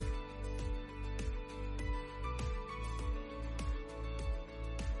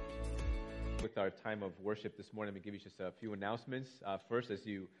with our time of worship this morning, I'm going to give you just a few announcements. First, as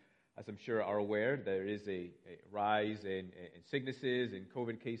I'm sure are aware, there is a rise in sicknesses and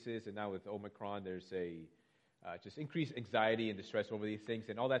COVID cases, and now with Omicron, there's a just increased anxiety and distress over these things.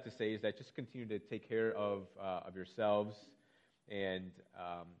 And all that to say is that just continue to take care of yourselves and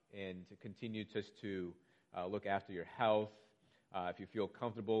to continue just to look after your health. If you feel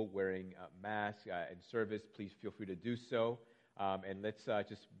comfortable wearing a mask in service, please feel free to do so. And let's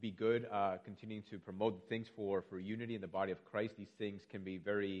just be good, continuing to promote things for unity in the body of Christ. These things can be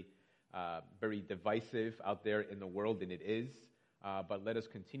very divisive out there in the world, and it is. But let us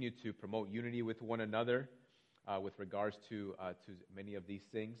continue to promote unity with one another with regards to many of these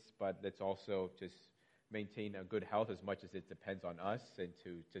things. But let's also just maintain a good health as much as it depends on us, and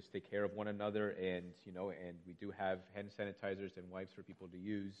to just take care of one another. And we do have hand sanitizers and wipes for people to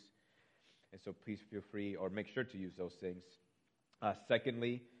use. And so please feel free or make sure to use those things.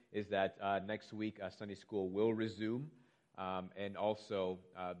 Secondly, is that next week Sunday school will resume, and also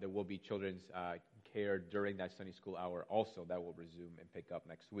there will be children's care during that Sunday school hour also that will resume and pick up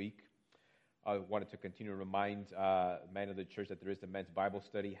next week. I wanted to continue to remind men of the church that there is the men's Bible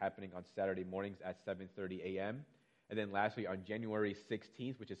study happening on Saturday mornings at 7:30 a.m. And then lastly, on January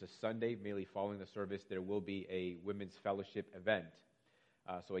 16th, which is a Sunday, immediately following the service, there will be a women's fellowship event.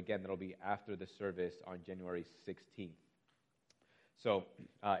 So again, that'll be after the service on January 16th. So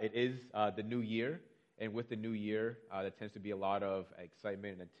it is the new year, and with the new year, there tends to be a lot of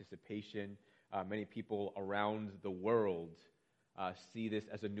excitement and anticipation. Many people around the world see this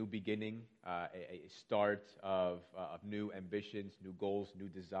as a new beginning, a start of new ambitions, new goals, new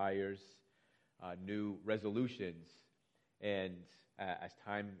desires, new resolutions. And as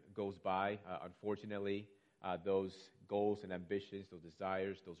time goes by, unfortunately, those goals and ambitions, those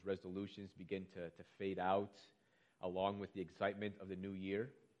desires, those resolutions begin to fade out, along with the excitement of the new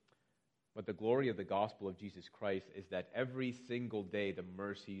year. But the glory of the gospel of Jesus Christ is that every single day the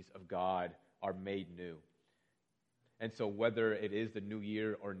mercies of God are made new. And so whether it is the new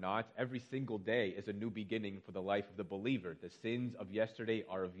year or not, every single day is a new beginning for the life of the believer. The sins of yesterday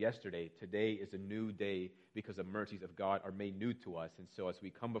are of yesterday. Today is a new day because the mercies of God are made new to us. And so as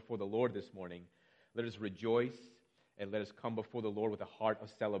we come before the Lord this morning, let us rejoice. And let us come before the Lord with a heart of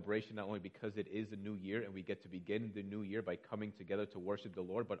celebration, not only because it is the new year and we get to begin the new year by coming together to worship the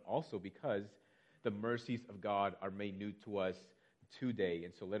Lord, but also because the mercies of God are made new to us today.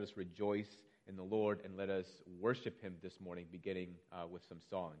 And so let us rejoice in the Lord and let us worship Him this morning, beginning with some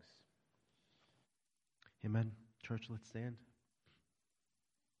songs. Amen. Church, let's stand.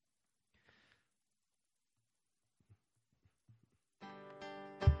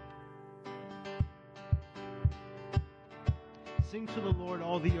 Sing to the Lord,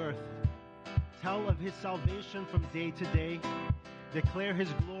 all the earth. Tell of His salvation from day to day. Declare His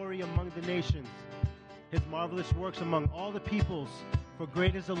glory among the nations, His marvelous works among all the peoples. For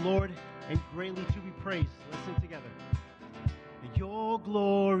great is the Lord, and greatly to be praised. Let's sing together. Your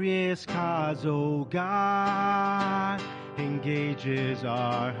glorious cause, O God, engages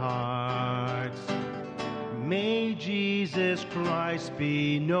our hearts. May Jesus Christ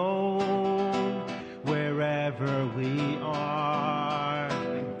be known wherever we are.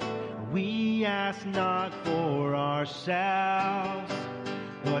 We ask not for ourselves,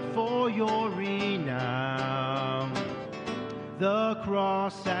 but for your renown. The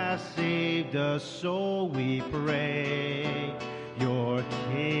cross has saved us, so we pray, your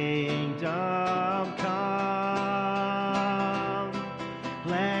kingdom come.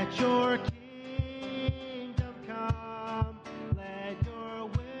 Let your kingdom come. Let your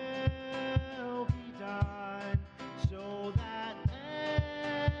will be done, so that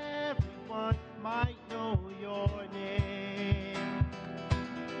everyone might know your name.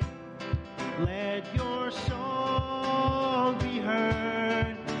 Let your song be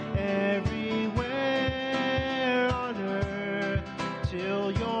heard everywhere on earth,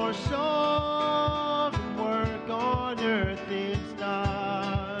 till your sovereign work on earth is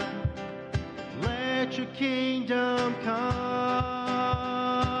done. Let your kingdom come.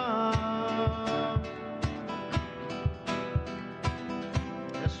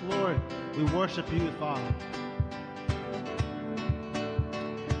 Yes, Lord, we worship you, Father.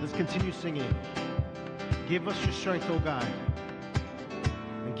 Let's continue singing. Give us your strength, O God.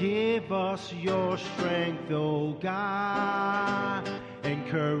 Give us your strength, O God, and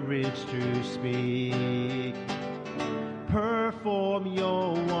courage to speak. Perform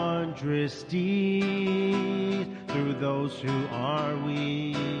your wondrous deeds through those who are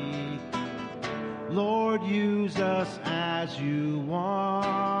weak. Lord, use us as you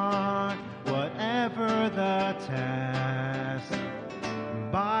want, whatever the task.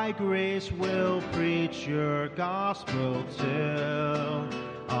 By by grace will preach your gospel till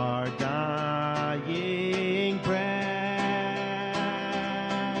our dying breath.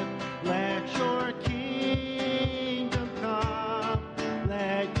 Let your kingdom come,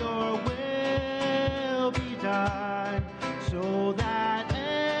 let your will be done, so that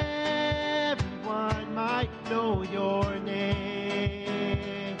everyone might know your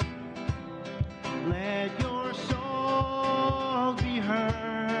name. Let your song be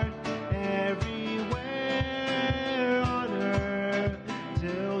heard everywhere on earth,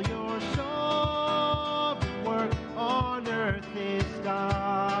 till your sovereign work on earth is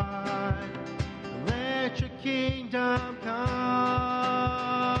done. Let your kingdom come.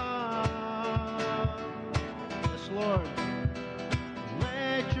 Yes, Lord.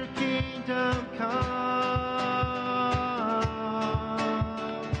 Let your kingdom come.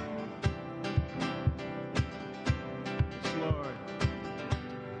 Yes, Lord.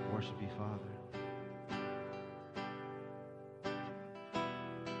 Worship you, Father.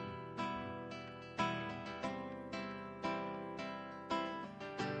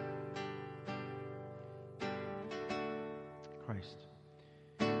 Christ.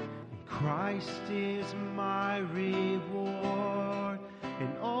 Christ is my reward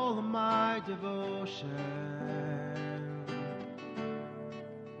in all of my devotion.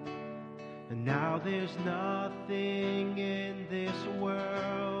 And now there's nothing in this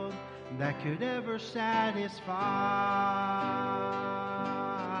world that could ever satisfy.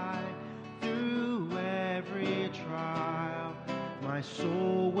 Through every trial, my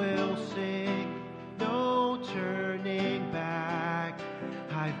soul will sing, no turning back.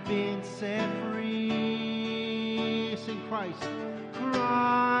 I've been set free. Sing Christ.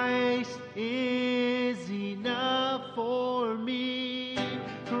 Christ is enough for me.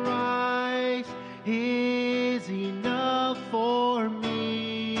 Christ is enough for me.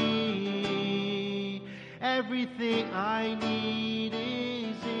 Everything I need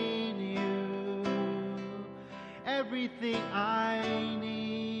is in you. Everything I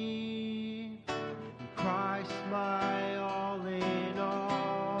need. Christ, my all in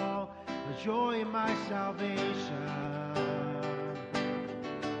all, the joy in my salvation.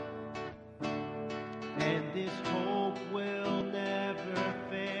 And this hope will never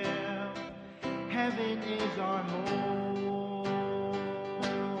fail. Heaven is our home.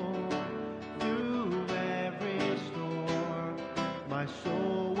 Through every storm, my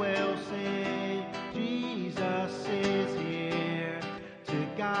soul will sing, Jesus is here. To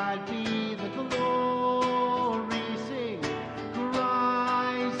God be the glory. Sing,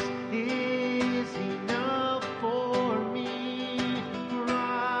 Christ is enough for me.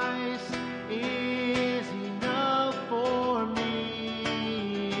 Christ is enough for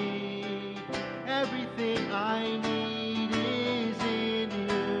me. Everything I need is in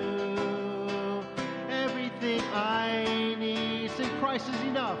you. Everything I need. Sing, Christ is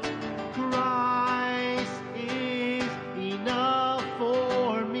enough. Christ is enough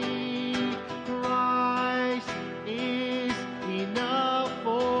for me. Christ is enough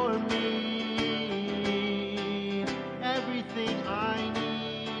for me. Everything I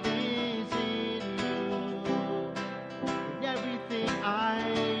need is in you. And everything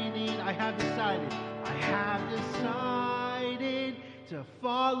I need, I have decided to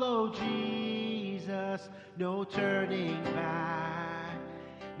follow Jesus. No turning back,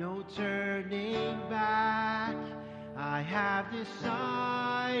 no turning back. I have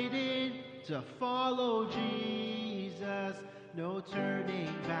decided to follow Jesus. No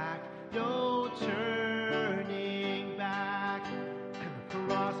turning back, no turning back. The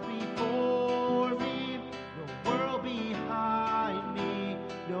cross before me, the world behind me.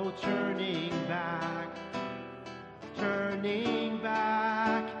 No turning back, turning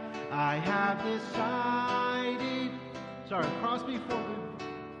back. I have decided. Sorry, cross before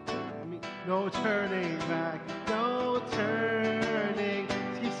me. No turning back, no turning.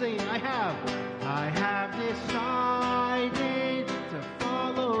 Keep saying, I have decided to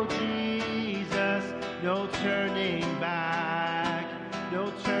follow Jesus. No turning back,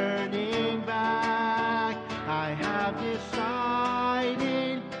 no turning back. I have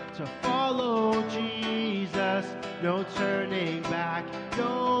decided to follow Jesus. No turning back,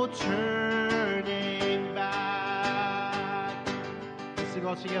 no turning back. Let's sing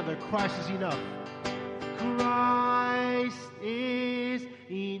all together. Christ is enough. Christ is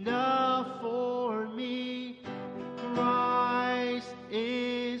enough for me. Christ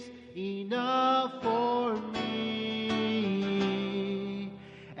is enough for me.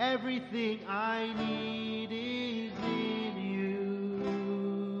 Everything I need is in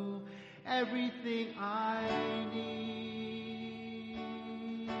you. Everything I need.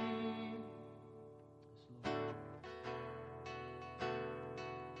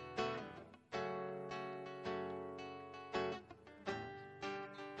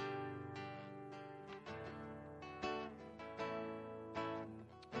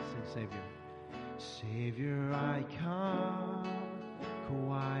 Savior. Savior, I come,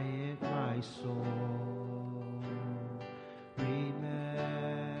 quiet my soul. Remember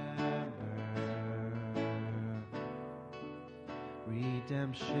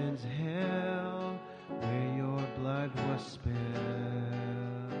redemption's hill, where your blood was spilled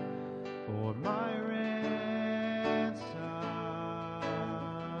for my ransom,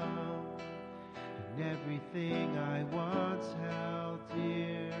 and everything I once held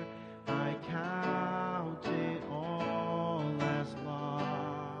dear, I count it all as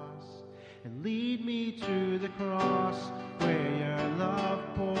loss, and lead me to the cross where your love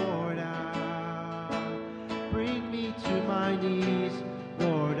poured out. Bring me to my knees,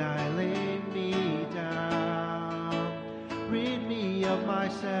 Lord, I lay me down. Rid me of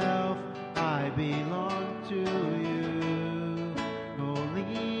myself, I belong to you. Oh,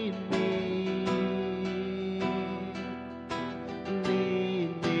 lead me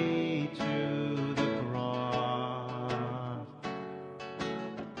to the cross.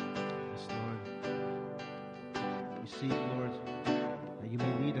 Yes, Lord. We seek, Lord, that you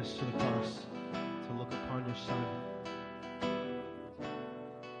may lead us to the cross, to look upon your Son.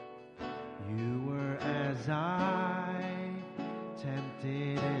 You were as I,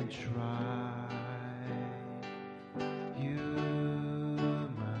 tempted and tried. Human.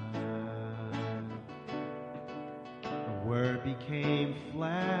 The Word became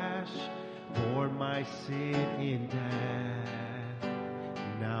flesh, bore my sin in death.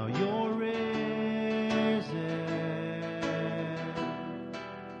 Now you're risen,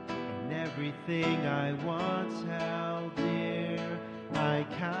 and everything I once held dear, I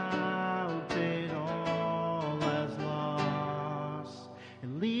count it all as loss,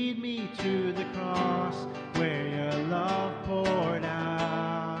 and lead me to the cross where your love poured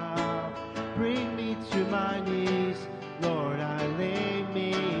out. Bring me to my knees, Lord, I lay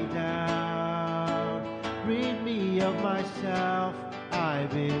me down. Rid me of myself, I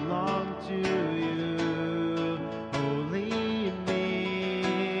belong to you. Oh, lead me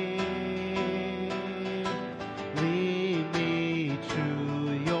to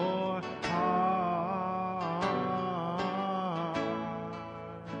your heart,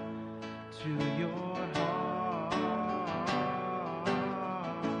 to your heart.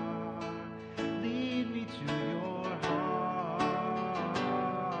 Lead me to your heart.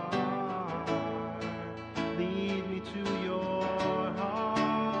 Lead me to your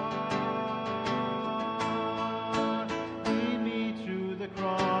heart. Lead me to the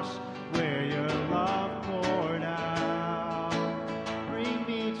cross where your love poured out. Bring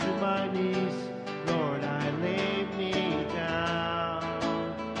me to my knees, Lord, I lay me down.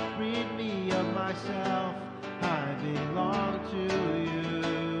 Rid me of myself, I belong to you.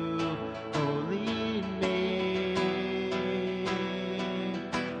 Oh, lead me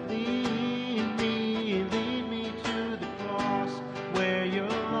to the cross where your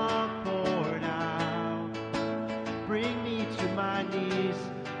love poured out. Bring me to my knees,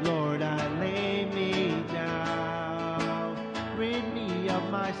 Lord, I lay me down. Rid me of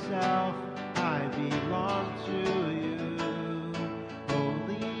myself, I belong to you. Oh,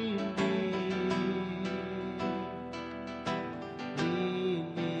 lead me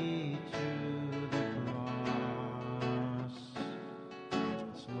to the cross.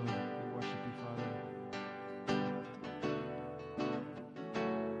 Yes, Lord, we worship you, Father.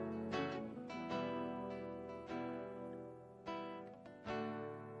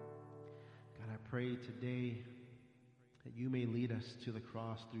 God, I pray today that you may lead us to the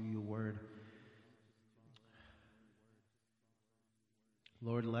cross through your word.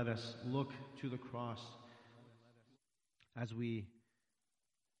 Lord, let us look to the cross as we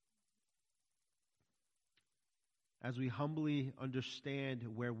humbly understand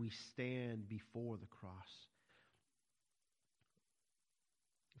where we stand before the cross.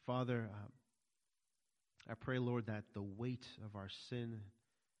 Father, I pray, Lord, that the weight of our sin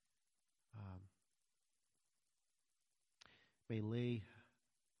may lay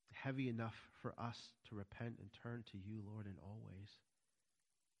heavy enough for us to repent and turn to you, Lord, in all ways.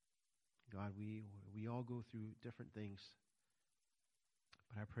 God, we all go through different things,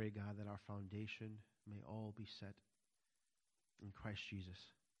 but I pray, God, that our foundation may all be set in Christ Jesus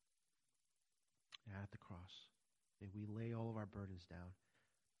and at the cross. May we lay all of our burdens down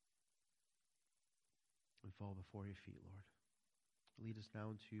and fall before your feet, Lord. Lead us now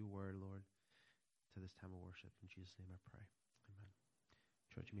into your word, Lord, to this time of worship. In Jesus' name I pray. Amen.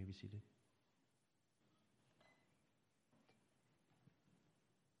 Church, you may be seated.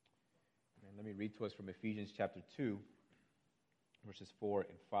 And let me read to us from Ephesians chapter 2, verses 4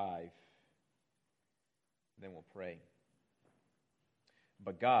 and 5. And then we'll pray.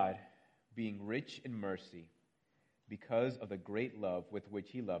 But God, being rich in mercy, because of the great love with which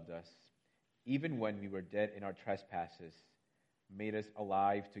he loved us, even when we were dead in our trespasses, made us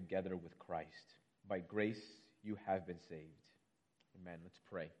alive together with Christ. By grace you have been saved. Amen. Let's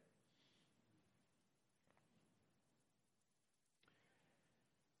pray.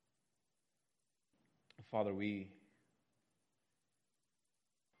 Father,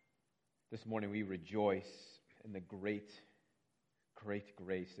 this morning we rejoice in the great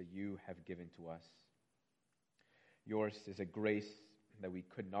grace that you have given to us. Yours is a grace that we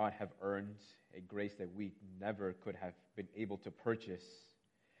could not have earned, a grace that we never could have been able to purchase,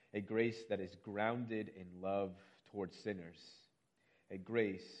 a grace that is grounded in love towards sinners, a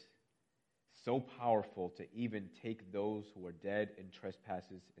grace so powerful to even take those who are dead in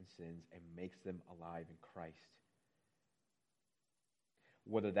trespasses and sins and makes them alive in Christ.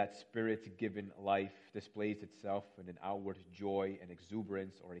 Whether that Spirit-given life displays itself in an outward joy and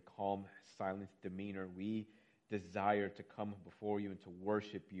exuberance or a calm, silent demeanor, we desire to come before you and to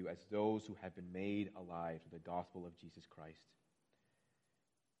worship you as those who have been made alive through the gospel of Jesus Christ.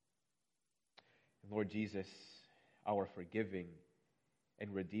 And Lord Jesus, our forgiving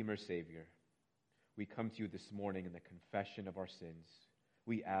and Redeemer Savior, we come to you this morning in the confession of our sins.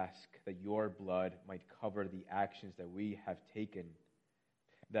 We ask that your blood might cover the actions that we have taken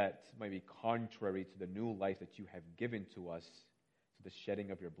that might be contrary to the new life that you have given to us through the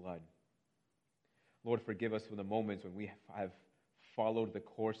shedding of your blood. Lord, forgive us for the moments when we have followed the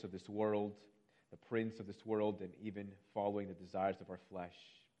course of this world, the prince of this world, and even following the desires of our flesh.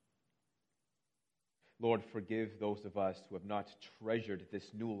 Lord, forgive those of us who have not treasured this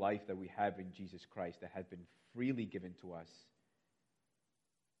new life that we have in Jesus Christ that has been freely given to us.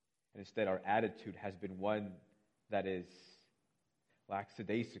 And instead, our attitude has been one that is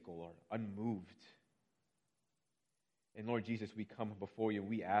lackadaisical or unmoved. And Lord Jesus, we come before you and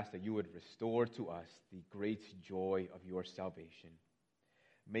we ask that you would restore to us the great joy of your salvation.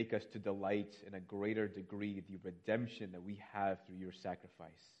 Make us to delight in a greater degree the redemption that we have through your sacrifice.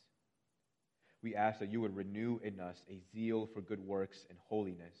 We ask that you would renew in us a zeal for good works and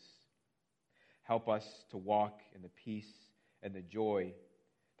holiness. Help us to walk in the peace and the joy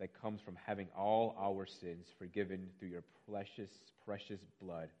that comes from having all our sins forgiven through your precious, precious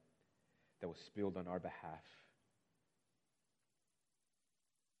blood that was spilled on our behalf.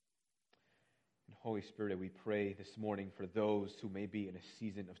 And Holy Spirit, we pray this morning for those who may be in a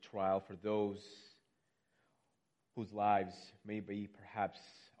season of trial, for those whose lives may be perhaps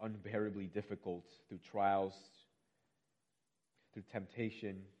unbearably difficult through trials, through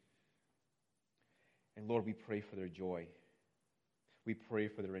temptation. And Lord, we pray for their joy. We pray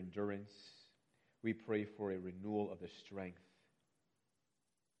for their endurance. We pray for a renewal of their strength.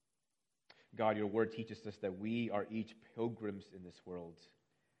 God, your word teaches us that we are each pilgrims in this world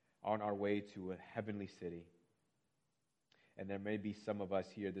on our way to a heavenly city. And there may be some of us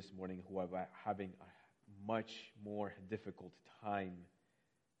here this morning who are having a much more difficult time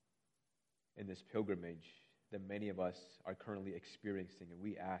in this pilgrimage than many of us are currently experiencing. And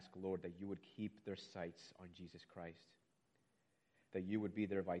we ask, Lord, that you would keep their sights on Jesus Christ, that you would be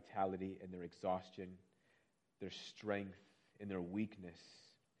their vitality and their exhaustion, their strength in their weakness,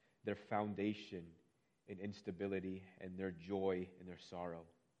 their foundation in instability, and their joy in their sorrow.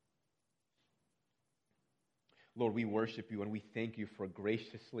 Lord, we worship you and we thank you for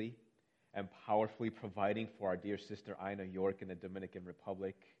graciously and powerfully providing for our dear sister Ina York in the Dominican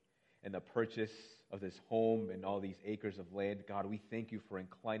Republic and the purchase of this home and all these acres of land. God, we thank you for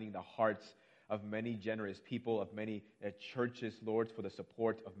inclining the hearts of many generous people, of many churches, Lord, for the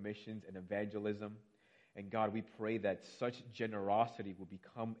support of missions and evangelism. And God, we pray that such generosity will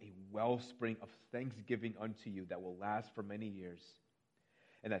become a wellspring of thanksgiving unto you that will last for many years.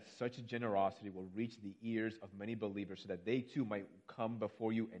 And that such generosity will reach the ears of many believers so that they too might come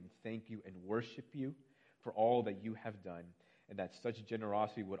before you and thank you and worship you for all that you have done. And that such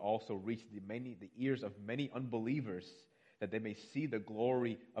generosity would also reach the ears of many unbelievers, that they may see the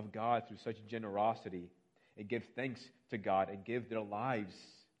glory of God through such generosity and give thanks to God and give their lives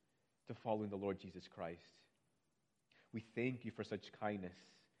to following the Lord Jesus Christ. We thank you for such kindness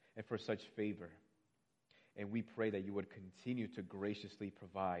and for such favor. And we pray that you would continue to graciously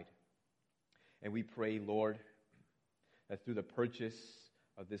provide. And we pray, Lord, that through the purchase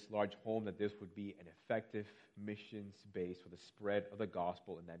of this large home, that this would be an effective missions base for the spread of the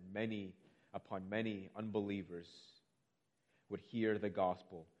gospel, and that many upon many unbelievers would hear the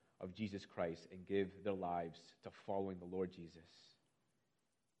gospel of Jesus Christ and give their lives to following the Lord Jesus.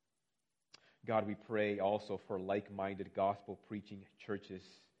 God, we pray also for like-minded gospel-preaching churches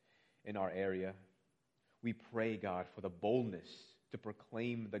in our area. We pray, God, for the boldness to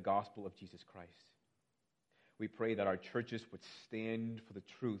proclaim the gospel of Jesus Christ. We pray that our churches would stand for the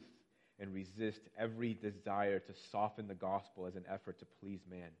truth and resist every desire to soften the gospel as an effort to please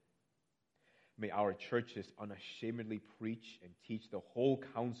man. May our churches unashamedly preach and teach the whole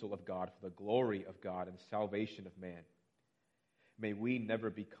counsel of God for the glory of God and salvation of man. May we never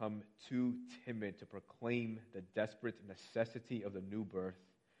become too timid to proclaim the desperate necessity of the new birth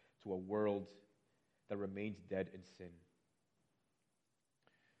to a world that remains dead in sin.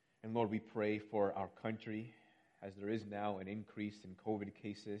 And Lord, we pray for our country as there is now an increase in COVID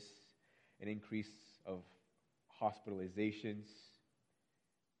cases, an increase of hospitalizations,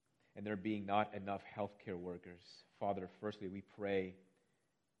 and there being not enough healthcare workers. Father, firstly, we pray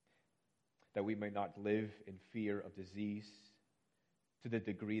that we may not live in fear of disease to the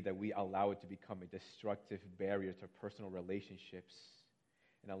degree that we allow it to become a destructive barrier to personal relationships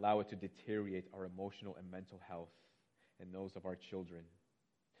and allow it to deteriorate our emotional and mental health and those of our children.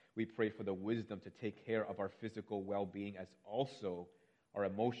 We pray for the wisdom to take care of our physical well-being as also our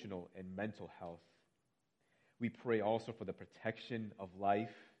emotional and mental health. We pray also for the protection of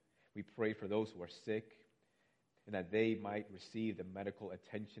life. We pray for those who are sick and that they might receive the medical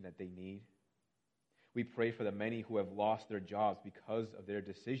attention that they need. We pray for the many who have lost their jobs because of their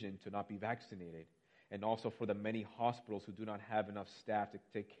decision to not be vaccinated, and also for the many hospitals who do not have enough staff to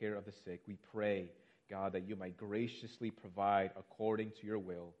take care of the sick. We pray, God, that you might graciously provide according to your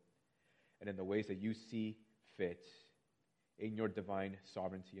will and in the ways that you see fit in your divine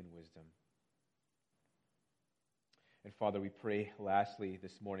sovereignty and wisdom. And Father, we pray lastly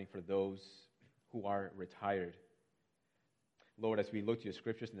this morning for those who are retired. Lord, as we look to your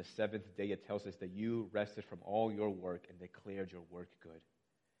scriptures, in the seventh day it tells us that you rested from all your work and declared your work good.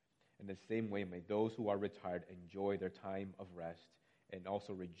 In the same way, may those who are retired enjoy their time of rest and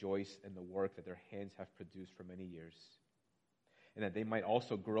also rejoice in the work that their hands have produced for many years. And that they might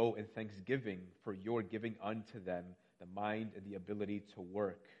also grow in thanksgiving for your giving unto them the mind and the ability to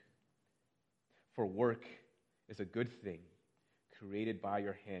work. For work is a good thing, created by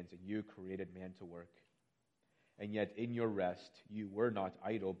your hands, and you created man to work. And yet in your rest, you were not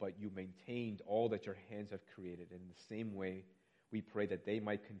idle, but you maintained all that your hands have created. In the same way, we pray that they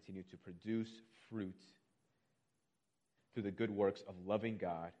might continue to produce fruit through the good works of loving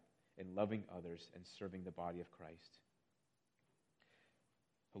God and loving others and serving the body of Christ.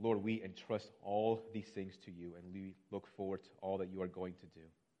 Lord, we entrust all these things to you, and we look forward to all that you are going to do.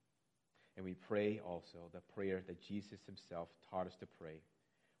 And we pray also the prayer that Jesus himself taught us to pray,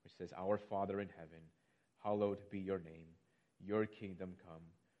 which says, Our Father in heaven, hallowed be your name. Your kingdom come.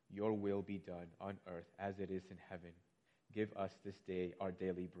 Your will be done on earth as it is in heaven. Give us this day our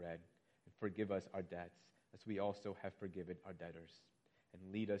daily bread, and forgive us our debts, as we also have forgiven our debtors.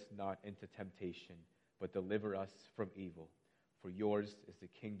 And lead us not into temptation, but deliver us from evil. For yours is the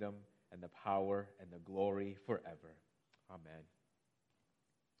kingdom and the power and the glory forever. Amen.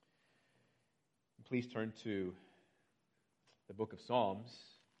 Please turn to the book of Psalms.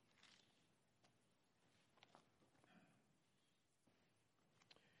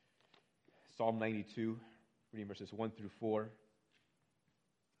 Psalm 92, reading verses 1 through 4.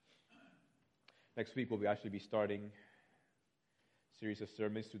 Next week, we'll actually be starting a series of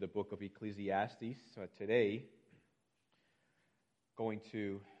sermons through the book of Ecclesiastes. So today, going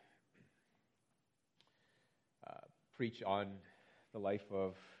to preach on the life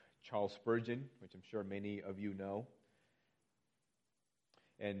of Charles Spurgeon, which I'm sure many of you know.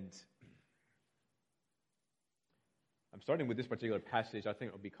 And I'm starting with this particular passage. I think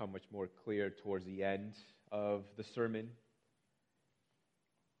it will become much more clear towards the end of the sermon.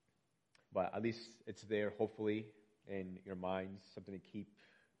 But at least it's there, hopefully, in your minds, something to keep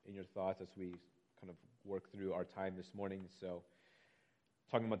in your thoughts as we kind of work through our time this morning. So,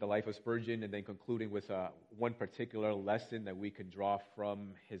 talking about the life of Spurgeon and then concluding with one particular lesson that we can draw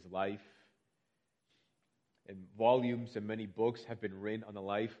from his life. And volumes and many books have been written on the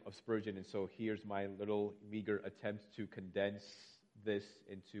life of Spurgeon, and so here's my little meager attempt to condense this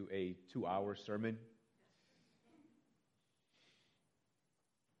into a 2-hour sermon.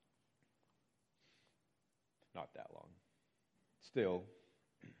 Not that long. Still,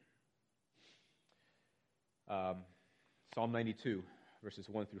 Psalm 92, verses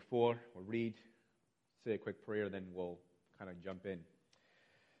 1 through 4. We'll read, say a quick prayer, then we'll kind of jump in.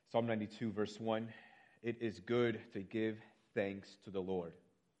 Psalm 92, verse 1. It is good to give thanks to the Lord,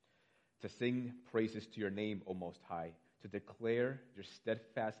 to sing praises to your name, O Most High, to declare your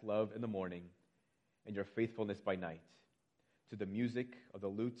steadfast love in the morning and your faithfulness by night, to the music of the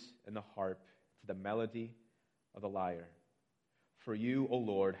lute and the harp, to the melody of the lyre. For you, O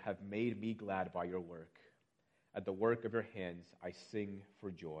Lord, have made me glad by your work. At the work of your hands, I sing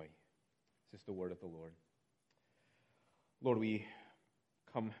for joy. This is the word of the Lord. Lord, we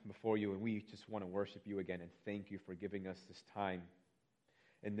come before you and we just want to worship you again and thank you for giving us this time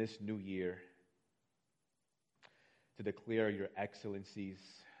in this new year to declare your excellencies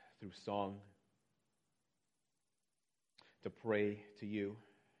through song, to pray to you,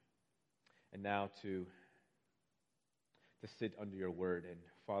 and now to sit under your word. And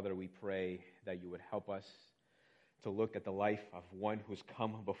Father, we pray that you would help us to look at the life of one who's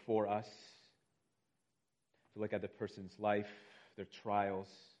come before us, to look at the person's life, their trials,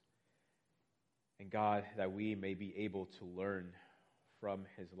 and God, that we may be able to learn from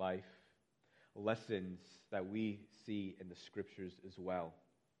his life lessons that we see in the scriptures as well.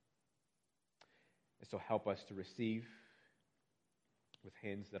 And so help us to receive with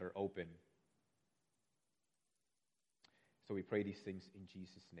hands that are open. So we pray these things in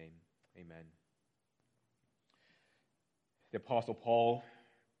Jesus' name. Amen. The Apostle Paul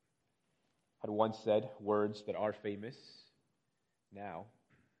had once said words that are famous now.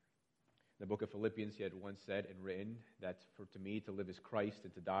 In the book of Philippians, he had once said and written that to me to live is Christ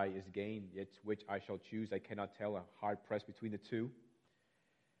and to die is gain, yet which I shall choose I cannot tell, a hard press between the two.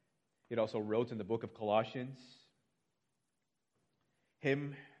 He also wrote in the book of Colossians,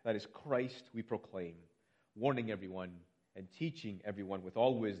 him that is Christ we proclaim, warning everyone and teaching everyone with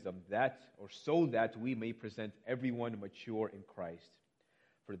all wisdom, so that we may present everyone mature in Christ.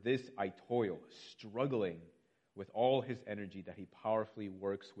 For this I toil, struggling with all his energy that he powerfully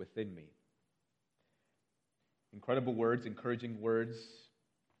works within me. Incredible words, encouraging words.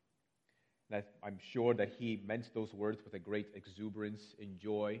 That I'm sure that he meant those words with a great exuberance and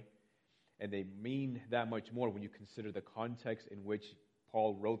joy. And they mean that much more when you consider the context in which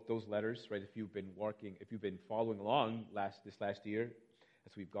Paul wrote those letters, right? If you've been following along this last year,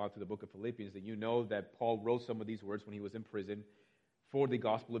 as we've gone through the book of Philippians, then you know that Paul wrote some of these words when he was in prison for the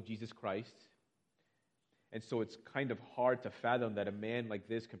gospel of Jesus Christ. And so it's kind of hard to fathom that a man like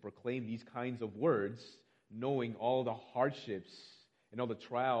this can proclaim these kinds of words, knowing all the hardships and all the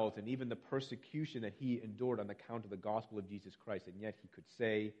trials and even the persecution that he endured on account of the gospel of Jesus Christ. And yet he could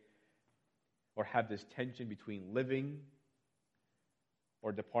say or have this tension between living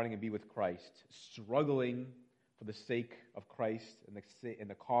or departing and be with Christ, struggling for the sake of Christ and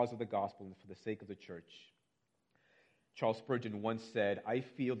the cause of the gospel and for the sake of the church. Charles Spurgeon once said, I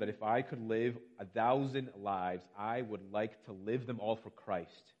feel that if I could live 1,000 lives, I would like to live them all for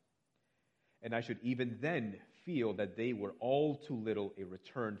Christ. And I should even then feel that they were all too little a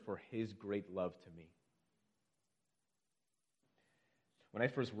return for his great love to me. When I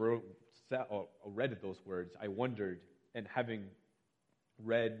first read those words, I wondered, and having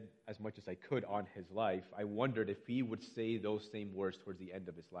read as much as I could on his life, I wondered if he would say those same words towards the end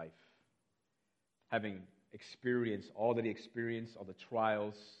of his life. Having experienced all that he experienced, all the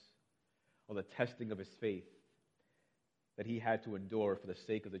trials, all the testing of his faith that he had to endure for the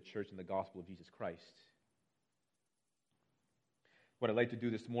sake of the church and the gospel of Jesus Christ. What I'd like to do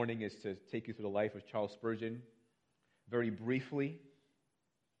this morning is to take you through the life of Charles Spurgeon very briefly,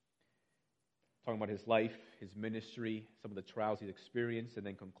 talking about his life, his ministry, some of the trials he's experienced, and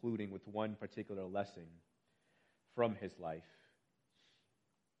then concluding with one particular lesson from his life.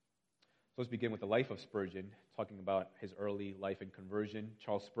 So let's begin with the life of Spurgeon, talking about his early life and conversion.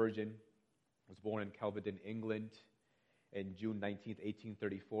 Charles Spurgeon was born in Kelvedon, England, in June 19th,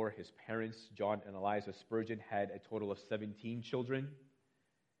 1834. His parents, John and Eliza Spurgeon, had a total of 17 children.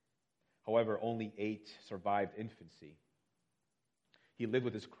 However, only 8 survived infancy. He lived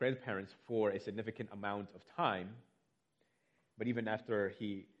with his grandparents for a significant amount of time, but even after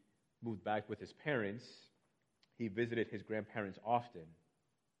he moved back with his parents, he visited his grandparents often.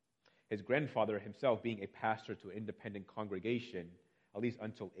 His grandfather himself being a pastor to an independent congregation, at least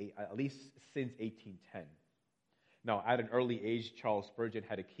since 1810. Now, at an early age, Charles Spurgeon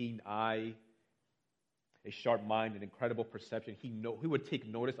had a keen eye, a sharp mind, an incredible perception. He would take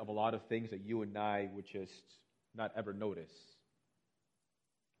notice of a lot of things that you and I would just not ever notice.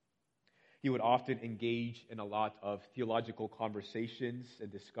 He would often engage in a lot of theological conversations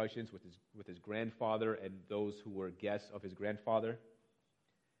and discussions with his grandfather and those who were guests of his grandfather.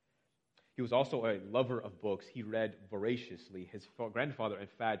 He was also a lover of books. He read voraciously. His grandfather, in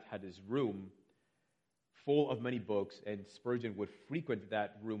fact, had his room full of many books, and Spurgeon would frequent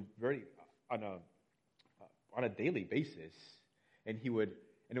that room on a daily basis. And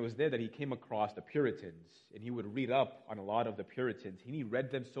it was there that he came across the Puritans, and he would read up on a lot of the Puritans. And he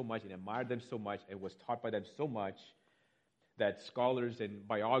read them so much and admired them so much and was taught by them so much that scholars and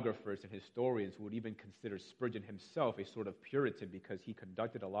biographers and historians would even consider Spurgeon himself a sort of Puritan because he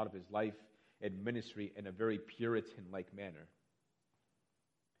conducted a lot of his life and ministry in a very Puritan-like manner.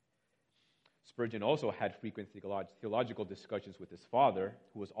 Spurgeon also had frequent theological discussions with his father,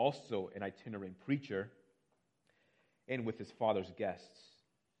 who was also an itinerant preacher, and with his father's guests.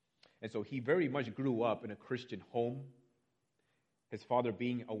 And so he very much grew up in a Christian home. His father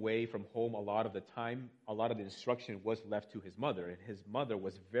being away from home a lot of the time, a lot of the instruction was left to his mother, and his mother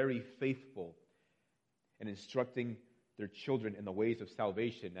was very faithful in instructing their children in the ways of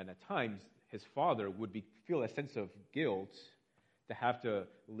salvation. And at times, his father would feel a sense of guilt to have to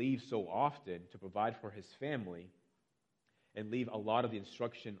leave so often to provide for his family and leave a lot of the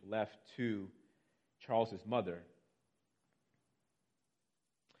instruction left to Charles's mother.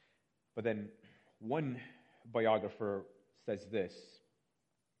 But then one biographer says this: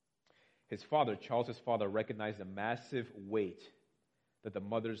 his father, Charles's father, recognized the massive weight that the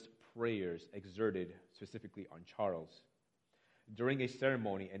mother's prayers exerted specifically on Charles. During a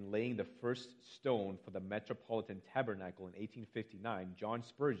ceremony and laying the first stone for the Metropolitan Tabernacle in 1859, John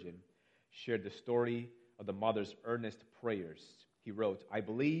Spurgeon shared the story of the mother's earnest prayers. He wrote, "I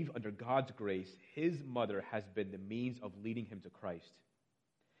believe under God's grace, his mother has been the means of leading him to Christ.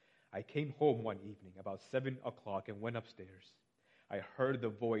 I came home one evening about 7 o'clock and went upstairs. I heard the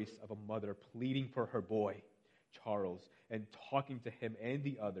voice of a mother pleading for her boy, Charles, and talking to him and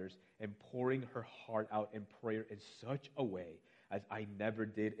the others and pouring her heart out in prayer in such a way as I never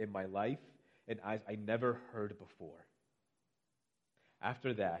did in my life and as I never heard before.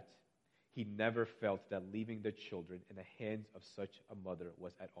 After that, he never felt that leaving the children in the hands of such a mother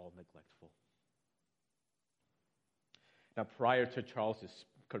was at all neglectful." Now, prior to Charles's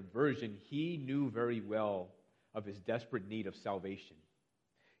conversion, he knew very well of his desperate need of salvation.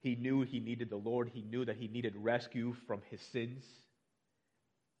 He knew he needed the Lord. He knew that he needed rescue from his sins.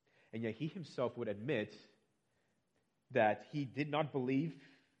 And yet he himself would admit that he did not believe,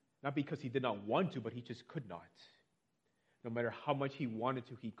 not because he did not want to, but he just could not. No matter how much he wanted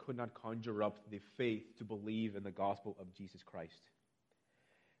to, he could not conjure up the faith to believe in the gospel of Jesus Christ.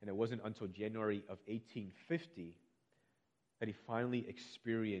 And it wasn't until January of 1850 that he finally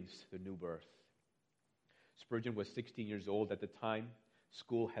experienced the new birth. Spurgeon was 16 years old at the time.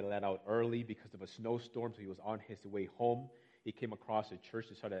 School had let out early because of a snowstorm, so he was on his way home. He came across a church,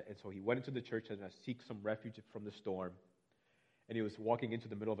 and so he went into the church to seek some refuge from the storm. And he was walking into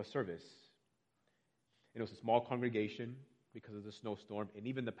the middle of a service. And it was a small congregation because of the snowstorm, and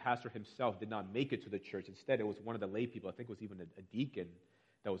even the pastor himself did not make it to the church. Instead, it was one of the lay people, I think it was even a deacon,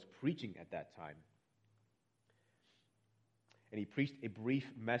 that was preaching at that time. And he preached a brief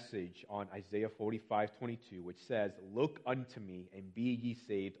message on Isaiah 45:22, which says, "Look unto me, and be ye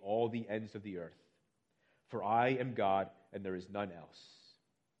saved, all the ends of the earth. For I am God, and there is none else."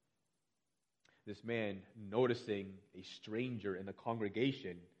 This man, noticing a stranger in the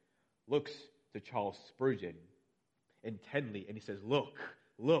congregation, looks to Charles Spurgeon intently, and he says, "Look,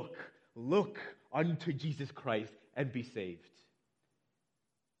 look, look unto Jesus Christ, and be saved."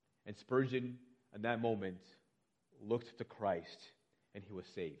 And Spurgeon, in that moment, looked to Christ, and he was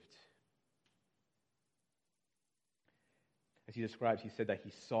saved. As he describes, he said that he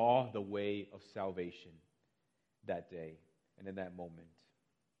saw the way of salvation that day and in that moment.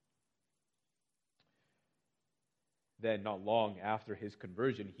 Then, not long after his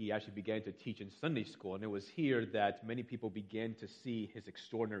conversion, he actually began to teach in Sunday school, and it was here that many people began to see his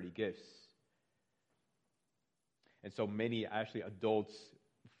extraordinary gifts. And so many actually adults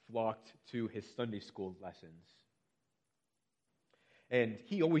flocked to his Sunday school lessons. And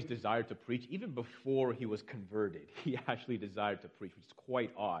he always desired to preach. Even before he was converted, he actually desired to preach, which is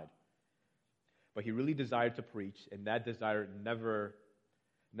quite odd. But he really desired to preach, and that desire never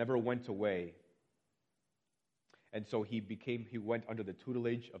went away. And so he went under the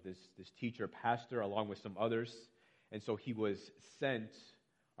tutelage of this teacher, pastor, along with some others. And so he was sent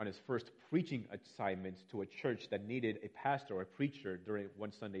on his first preaching assignment to a church that needed a pastor or a preacher during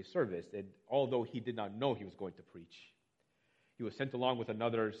one Sunday service. And although he did not know he was going to preach, he was sent along with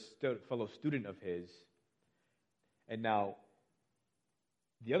another fellow student of his. And now,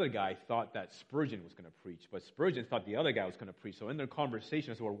 the other guy thought that Spurgeon was going to preach, but Spurgeon thought the other guy was going to preach. So in their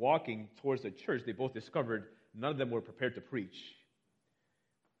conversation, as they were walking towards the church, they both discovered none of them were prepared to preach.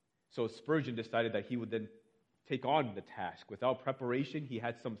 So Spurgeon decided that he would then take on the task. Without preparation, he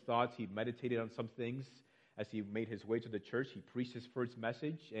had some thoughts. He meditated on some things. As he made his way to the church, he preached his first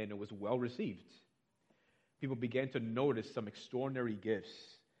message, and it was well received. People began to notice some extraordinary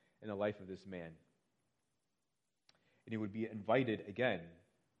gifts in the life of this man. And he would be invited again.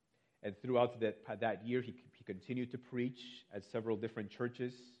 And throughout that year, he continued to preach at several different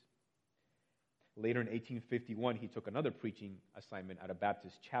churches. Later in 1851, he took another preaching assignment at a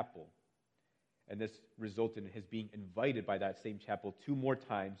Baptist chapel. And this resulted in his being invited by that same chapel 2 more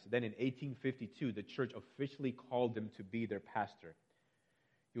times. Then in 1852, the church officially called him to be their pastor.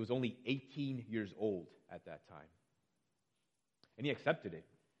 He was only 18 years old at that time. And he accepted it.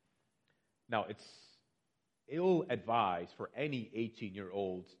 Now, it's ill-advised for any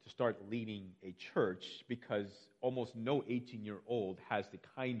 18-year-old to start leading a church because almost no 18-year-old has the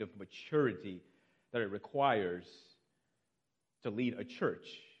kind of maturity that it requires to lead a church.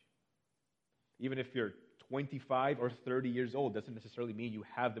 Even if you're 25 or 30 years old, doesn't necessarily mean you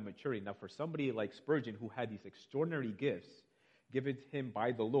have the maturity. Now, for somebody like Spurgeon, who had these extraordinary gifts given to him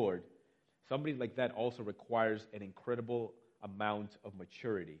by the Lord, somebody like that also requires an incredible amount of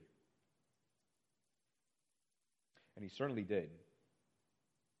maturity. And he certainly did.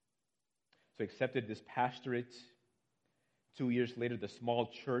 So he accepted this pastorate. 2 years later, the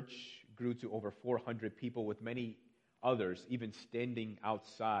small church grew to over 400 people, with many others even standing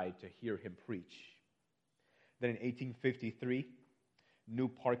outside to hear him preach. Then in 1853, New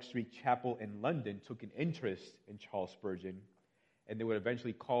Park Street Chapel in London took an interest in Charles Spurgeon, and they would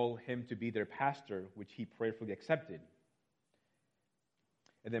eventually call him to be their pastor, which he prayerfully accepted.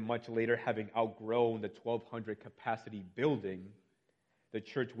 And then much later, having outgrown the 1,200 capacity building, the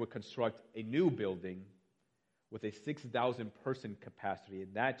church would construct a new building with a 6,000 person capacity,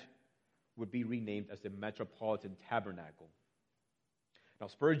 and that would be renamed as the Metropolitan Tabernacle. Now,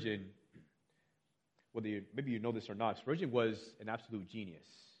 Spurgeon, maybe you know this or not, Spurgeon was an absolute genius.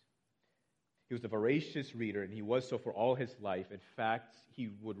 He was a voracious reader, and he was so for all his life. In fact, he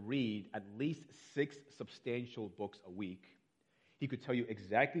would read at least 6 substantial books a week. He could tell you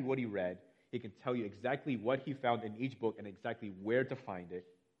exactly what he read. He can tell you exactly what he found in each book and exactly where to find it.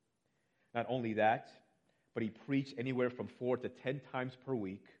 Not only that, but he preached anywhere from 4 to 10 times per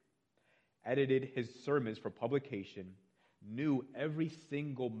week, edited his sermons for publication, knew every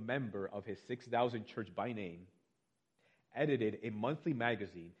single member of his 6,000 church by name, edited a monthly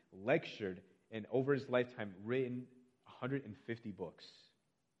magazine, lectured, and over his lifetime written 150 books.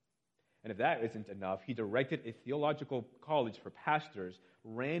 And if that isn't enough, he directed a theological college for pastors,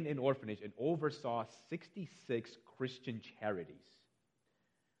 ran an orphanage, and oversaw 66 Christian charities.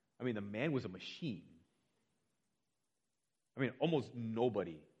 I mean, the man was a machine. I mean, almost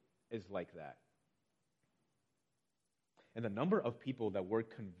nobody is like that. And the number of people that were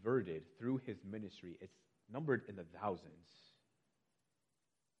converted through his ministry is numbered in the thousands.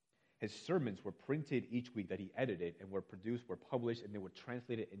 His sermons were printed each week that he edited and were produced, were published, and they were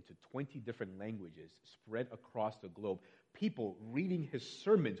translated into 20 different languages spread across the globe. People reading his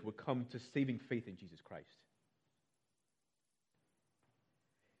sermons would come to saving faith in Jesus Christ.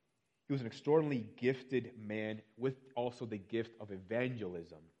 He was an extraordinarily gifted man with also the gift of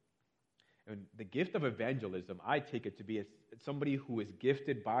evangelism. And the gift of evangelism, I take it to be somebody who is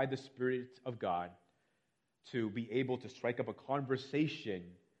gifted by the Spirit of God to be able to strike up a conversation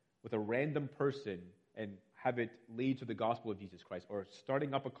with a random person and have it lead to the gospel of Jesus Christ, or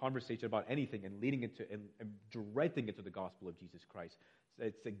starting up a conversation about anything and leading it to and directing it to the gospel of Jesus Christ. So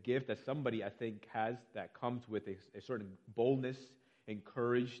it's a gift that somebody, I think, has that comes with a certain boldness and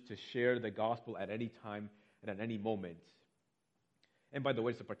courage to share the gospel at any time and at any moment. And by the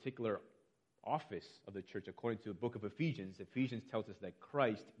way, it's a particular office of the church. According to the book of Ephesians, Ephesians tells us that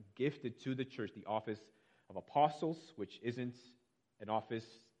Christ gifted to the church the office of apostles, which isn't an office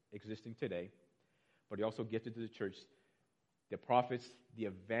existing today, but he also gifted to the church the prophets, the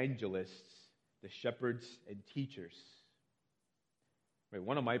evangelists, the shepherds, and teachers. Right,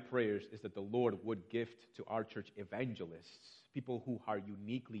 one of my prayers is that the Lord would gift to our church evangelists, people who are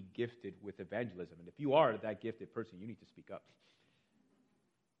uniquely gifted with evangelism. And if you are that gifted person, you need to speak up.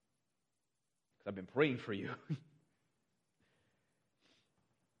 Because I've been praying for you.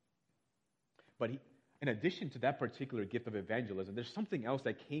 But in addition to that particular gift of evangelism, there's something else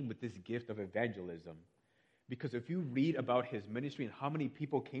that came with this gift of evangelism. Because if you read about his ministry and how many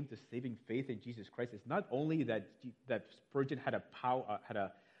people came to saving faith in Jesus Christ, it's not only that Spurgeon had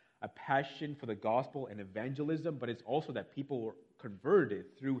a passion for the gospel and evangelism, but it's also that people were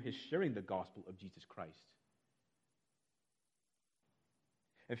converted through his sharing the gospel of Jesus Christ.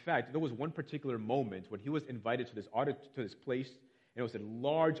 In fact, there was one particular moment when he was invited to this place, and it was a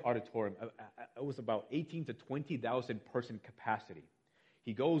large auditorium. It was about 18 to 20,000 person capacity.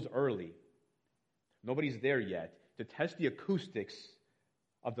 He goes early. Nobody's there yet to test the acoustics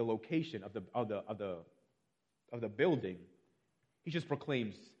of the location of the building. He just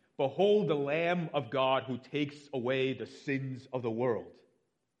proclaims, "Behold the Lamb of God who takes away the sins of the world."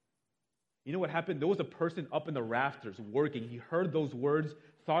 You know what happened? There was a person up in the rafters working. He heard those words,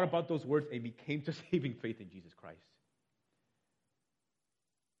 thought about those words, and he came to saving faith in Jesus Christ.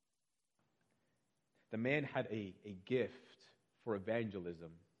 the man had a gift for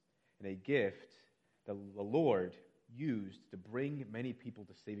evangelism, and a gift that the Lord used to bring many people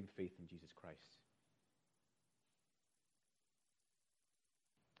to saving faith in Jesus Christ.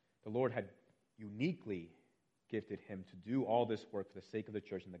 The Lord had uniquely gifted him to do all this work for the sake of the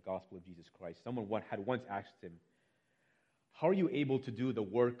church and the gospel of Jesus Christ. Someone had once asked him, "How are you able to do the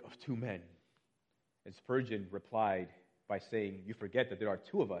work of two men?" And Spurgeon replied by saying, "You forget that there are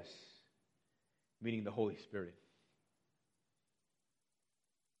two of us," meaning the Holy Spirit.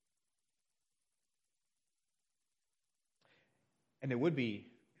 And it would be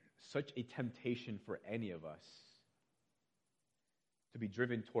such a temptation for any of us to be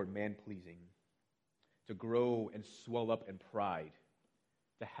driven toward man-pleasing, to grow and swell up in pride,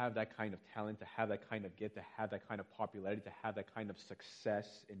 to have that kind of talent, to have that kind of gift, to have that kind of popularity, to have that kind of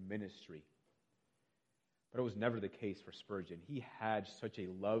success in ministry. But it was never the case for Spurgeon. He had such a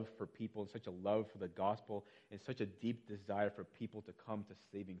love for people and such a love for the gospel and such a deep desire for people to come to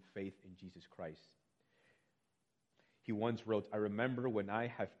saving faith in Jesus Christ. He once wrote, "I remember when I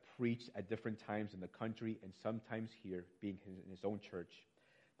have preached at different times in the country and sometimes here, being in his own church,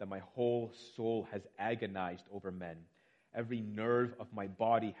 that my whole soul has agonized over men. Every nerve of my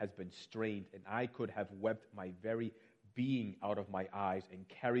body has been strained, and I could have wept my very being out of my eyes and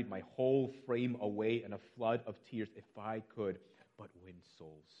carried my whole frame away in a flood of tears if I could but win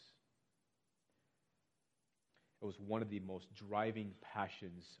souls." It was one of the most driving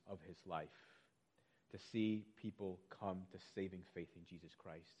passions of his life, to see people come to saving faith in Jesus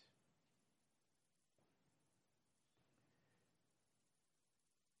Christ.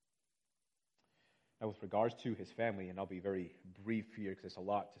 Now, with regards to his family, and I'll be very brief here because there's a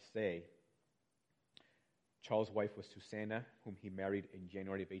lot to say, Charles' wife was Susanna, whom he married in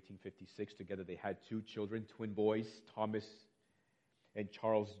January of 1856. Together they had two children, twin boys, Thomas and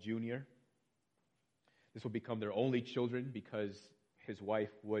Charles Jr. This would become their only children because his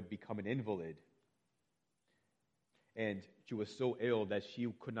wife would become an invalid. And she was so ill that she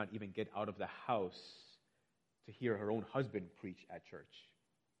could not even get out of the house to hear her own husband preach at church.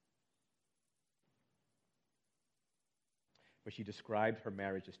 But she described her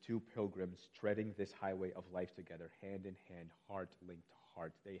marriage as two pilgrims treading this highway of life together, hand in hand, heart linked to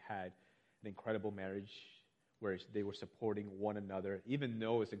heart. They had an incredible marriage where they were supporting one another, even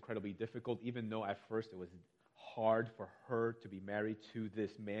though it was incredibly difficult, even though at first it was hard for her to be married to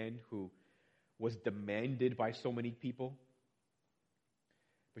this man who was demanded by so many people.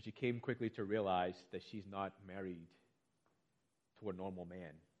 But she came quickly to realize that she's not married to a normal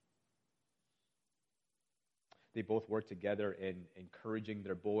man. They both worked together in encouraging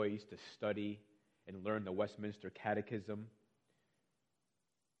their boys to study and learn the Westminster Catechism.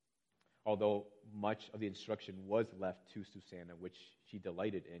 Although much of the instruction was left to Susanna, which she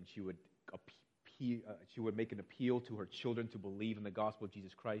delighted in, she would make an appeal to her children to believe in the gospel of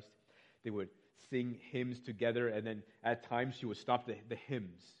Jesus Christ. They would sing hymns together, and then at times she would stop the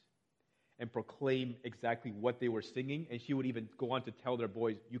hymns and proclaim exactly what they were singing. And she would even go on to tell their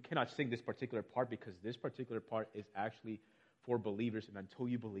boys, "You cannot sing this particular part because this particular part is actually for believers, and until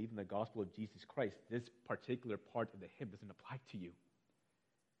you believe in the gospel of Jesus Christ, this particular part of the hymn doesn't apply to you."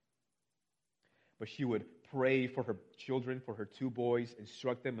 But she would pray for her children, for her two boys,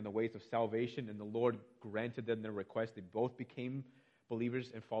 instruct them in the ways of salvation, and the Lord granted them their request. They both became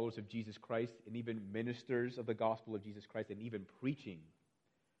believers and followers of Jesus Christ, and even ministers of the gospel of Jesus Christ, and even preaching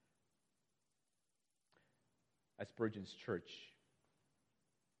at Spurgeon's church.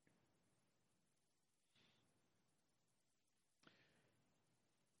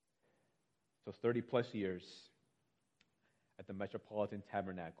 So 30 plus years at the Metropolitan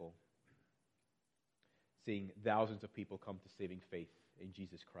Tabernacle, seeing thousands of people come to saving faith in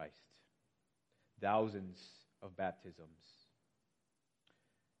Jesus Christ. Thousands of baptisms.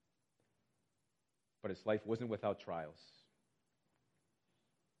 But his life wasn't without trials.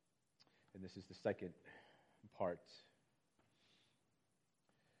 And this is the second part.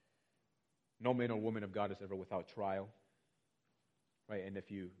 No man or woman of God is ever without trial. Right? And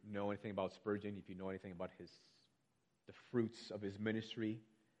if you know anything about Spurgeon, if you know anything about the fruits of his ministry,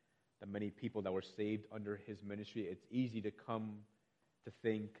 the many people that were saved under his ministry, it's easy to come to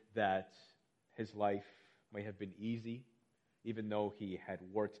think that his life may have been easy, even though he had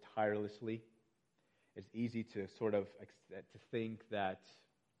worked tirelessly. It's easy to sort of to think that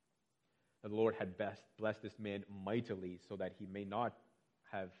the Lord had blessed this man mightily so that he may not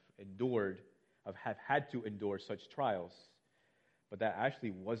have had to endure such trials. But that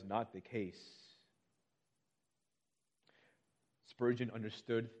actually was not the case. Spurgeon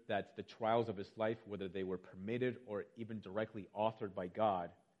understood that the trials of his life, whether they were permitted or even directly authored by God,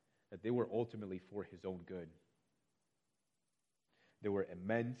 that they were ultimately for his own good. They were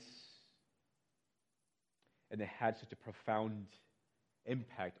immense, and they had such a profound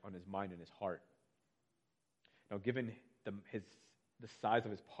impact on his mind and his heart. Now, given the size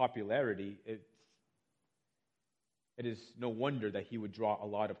of his popularity, it is no wonder that he would draw a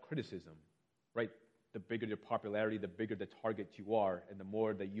lot of criticism, right? The bigger your popularity, the bigger the target you are, and the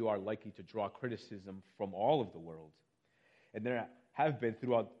more that you are likely to draw criticism from all of the world. And there have been,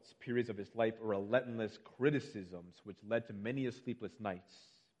 throughout periods of his life, relentless criticisms which led to many sleepless nights,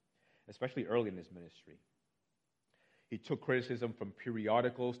 especially early in his ministry. He took criticism from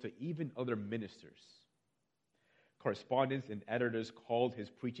periodicals to even other ministers. Correspondents and editors called his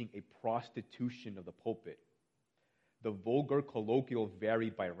preaching a prostitution of the pulpit. The vulgar colloquial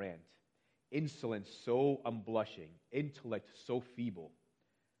varied by rant. Insolence so unblushing, intellect so feeble,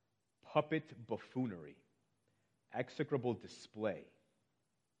 puppet buffoonery, execrable display.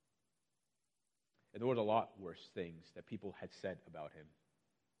 And there was a lot worse things that people had said about him.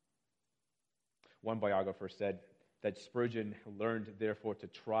 One biographer said that Spurgeon learned, therefore, to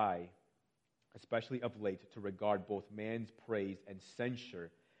try, especially of late, to regard both man's praise and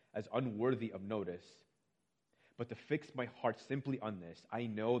censure as unworthy of notice, but to fix my heart simply on this. I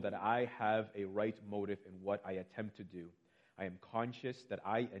know that I have a right motive in what I attempt to do. I am conscious that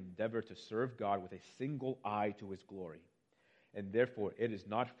I endeavor to serve God with a single eye to his glory. And therefore, it is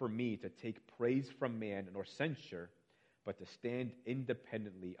not for me to take praise from man nor censure, but to stand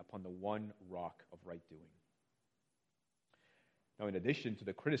independently upon the one rock of right doing. Now, in addition to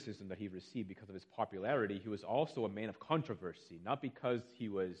the criticism that he received because of his popularity, he was also a man of controversy, not because he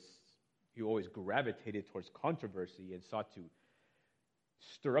always gravitated towards controversy and sought to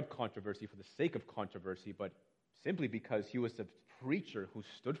stir up controversy for the sake of controversy, but simply because he was a preacher who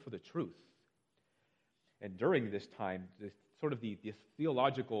stood for the truth. And during this time, the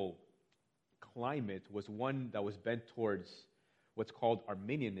theological climate was one that was bent towards what's called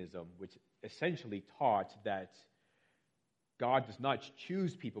Arminianism, which essentially taught that God does not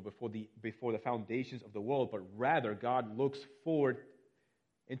choose people before the foundations of the world, but rather God looks forward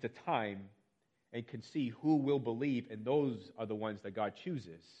into time and can see who will believe, and those are the ones that God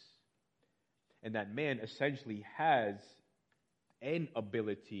chooses. And that man essentially has an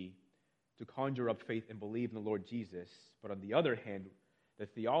ability to conjure up faith and believe in the Lord Jesus. But on the other hand, the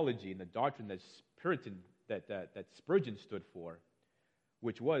theology and the doctrine that Spurgeon stood for,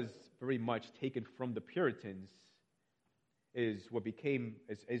 which was very much taken from the Puritans, is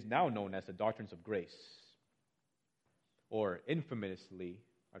now known as the doctrines of grace, or infamously,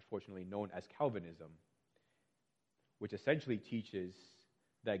 unfortunately, known as Calvinism, which essentially teaches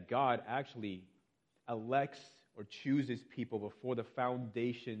that God actually elects or chooses people before the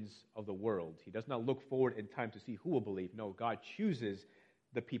foundations of the world. He does not look forward in time to see who will believe. No, God chooses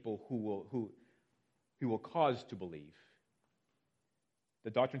the people who will cause to believe.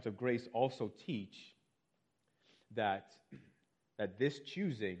 The doctrines of grace also teach that this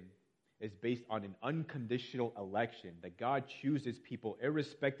choosing is based on an unconditional election, that God chooses people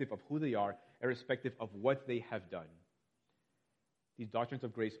irrespective of who they are, irrespective of what they have done. These doctrines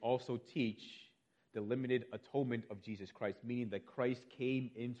of grace also teach the limited atonement of Jesus Christ, meaning that Christ came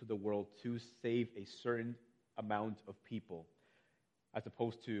into the world to save a certain amount of people, as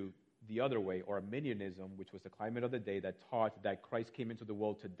opposed to the other way, or Arminianism, which was the climate of the day that taught that Christ came into the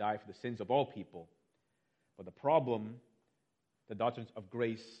world to die for the sins of all people. But the problem the doctrines of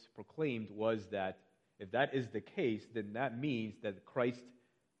grace proclaimed was that if that is the case, then that means that Christ's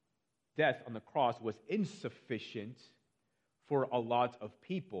death on the cross was insufficient for a lot of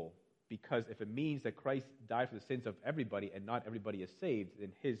people. Because if it means that Christ died for the sins of everybody and not everybody is saved,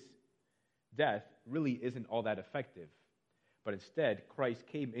 then his death really isn't all that effective. But instead, Christ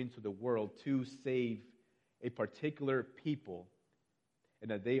came into the world to save a particular people, and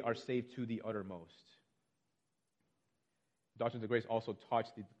that they are saved to the uttermost. Doctrines of grace also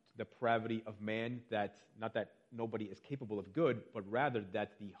taught the depravity of man, that not that nobody is capable of good, but rather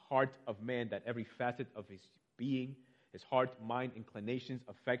that the heart of man, that every facet of his being, his heart, mind, inclinations,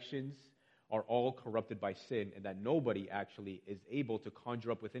 affections, are all corrupted by sin, and that nobody actually is able to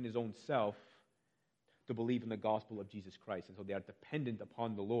conjure up within his own self to believe in the gospel of Jesus Christ. And so they are dependent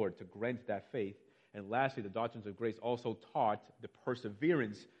upon the Lord to grant that faith. And lastly, the doctrines of grace also taught the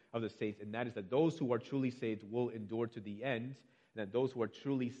perseverance of the saints, and that is that those who are truly saved will endure to the end, and that those who are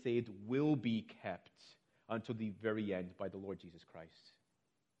truly saved will be kept until the very end by the Lord Jesus Christ.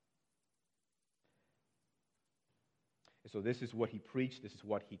 And so this is what he preached, this is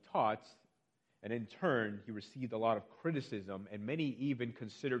what he taught, and in turn, he received a lot of criticism, and many even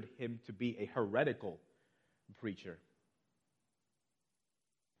considered him to be a heretical preacher.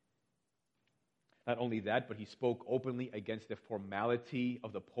 Not only that, but he spoke openly against the formality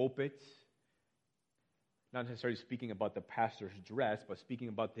of the pulpit, not necessarily speaking about the pastor's dress, but speaking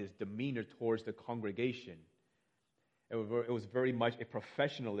about his demeanor towards the congregation. It was very much a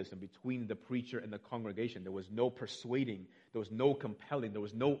professionalism between the preacher and the congregation. There was no persuading, there was no compelling, there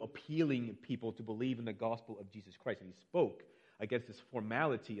was no appealing people to believe in the gospel of Jesus Christ. And he spoke against this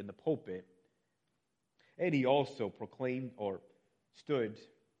formality in the pulpit. And he also proclaimed or stood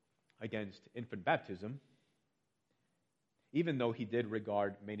against infant baptism, even though he did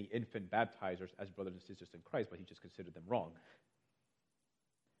regard many infant baptizers as brothers and sisters in Christ, but he just considered them wrong.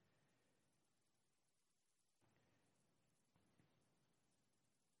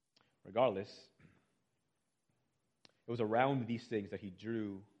 Regardless, it was around these things that he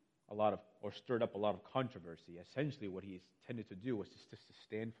drew a lot of, or stirred up a lot of controversy. Essentially, what he intended to do was just to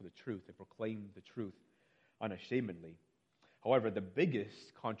stand for the truth and proclaim the truth unashamedly. However, the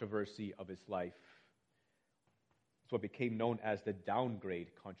biggest controversy of his life is what became known as the downgrade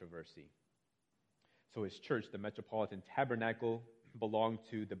controversy. So his church, the Metropolitan Tabernacle, belonged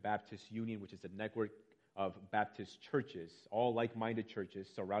to the Baptist Union, which is a network of Baptist churches, all like-minded churches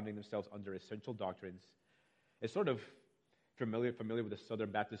surrounding themselves under essential doctrines. It's sort of familiar with the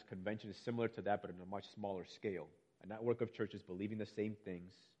Southern Baptist Convention. It's similar to that, but on a much smaller scale. A network of churches believing the same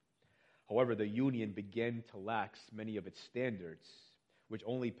things. However, the union began to lax many of its standards, which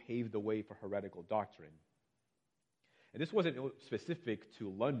only paved the way for heretical doctrine. And this wasn't specific to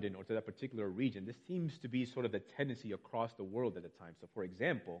London or to that particular region. This seems to be sort of the tendency across the world at the time. So, for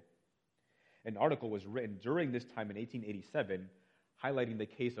example, an article was written during this time in 1887 highlighting the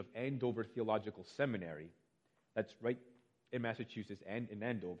case of Andover Theological Seminary, that's right in Massachusetts and in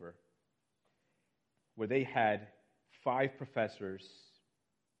Andover, where they had 5 professors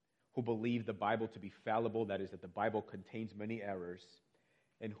who believed the Bible to be fallible, that is, that the Bible contains many errors,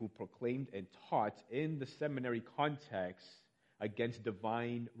 and who proclaimed and taught in the seminary context against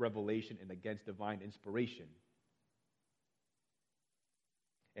divine revelation and against divine inspiration.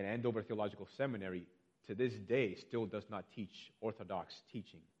 And Andover Theological Seminary, to this day, still does not teach Orthodox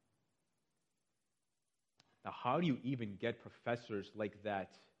teaching. Now, how do you even get professors like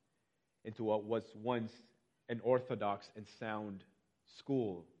that into what was once an Orthodox and sound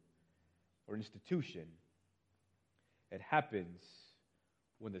school or institution? It happens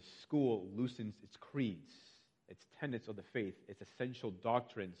when the school loosens its creeds, its tenets of the faith, its essential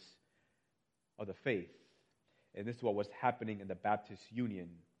doctrines of the faith. And this is what was happening in the Baptist Union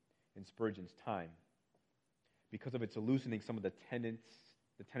in Spurgeon's time. Because of its loosening some of the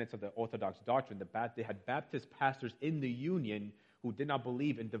tenets of the Orthodox doctrine, they had Baptist pastors in the Union who did not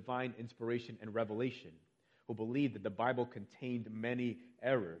believe in divine inspiration and revelation, who believed that the Bible contained many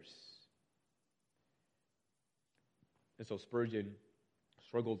errors. And so Spurgeon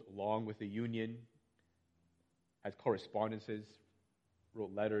struggled along with the Union, had correspondences,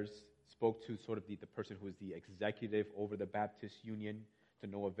 wrote letters, spoke to sort of the person who was the executive over the Baptist Union to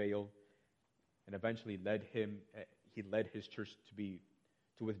no avail, and eventually led his church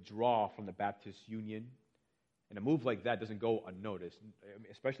to withdraw from the Baptist Union. And a move like that doesn't go unnoticed,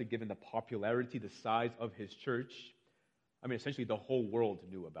 especially given the popularity, the size of his church. I mean, essentially the whole world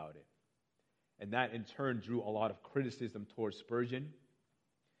knew about it. And that in turn drew a lot of criticism towards Spurgeon.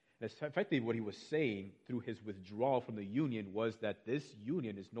 And effectively what he was saying through his withdrawal from the Union was that this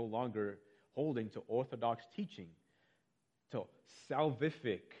union is no longer holding to Orthodox teaching, to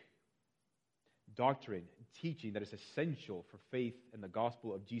salvific doctrine, teaching that is essential for faith in the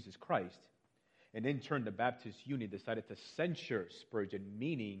gospel of Jesus Christ. And in turn, the Baptist Union decided to censure Spurgeon,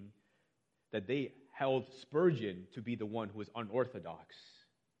 meaning that they held Spurgeon to be the one who was unorthodox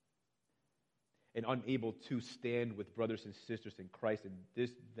and unable to stand with brothers and sisters in Christ. And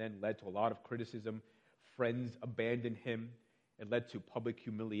this then led to a lot of criticism. Friends abandoned him. It led to public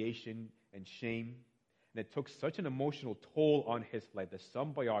humiliation and shame. And it took such an emotional toll on his life that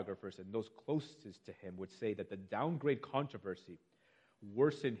some biographers and those closest to him would say that the downgrade controversy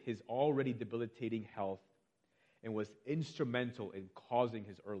worsened his already debilitating health and was instrumental in causing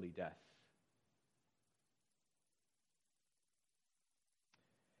his early death.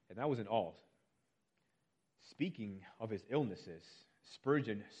 And that wasn't all. Speaking of his illnesses,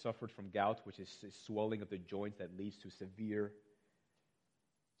 Spurgeon suffered from gout, which is swelling of the joints that leads to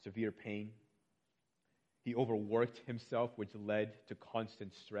severe pain. He overworked himself, which led to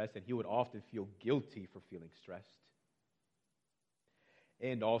constant stress, and he would often feel guilty for feeling stressed.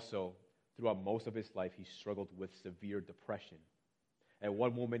 And also, throughout most of his life, he struggled with severe depression. At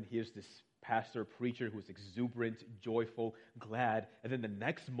one moment, here's this pastor, preacher who's exuberant, joyful, glad, and then the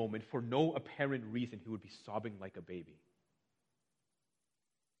next moment, for no apparent reason, he would be sobbing like a baby.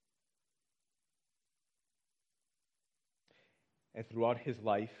 And throughout his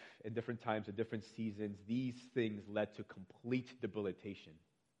life, in different times, at different seasons, these things led to complete debilitation.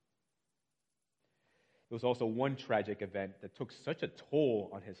 There was also one tragic event that took such a toll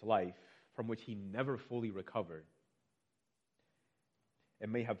on his life from which he never fully recovered. It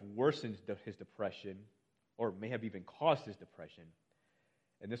may have worsened his depression, or may have even caused his depression.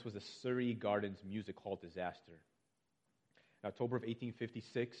 And this was the Surrey Gardens Music Hall disaster. In October of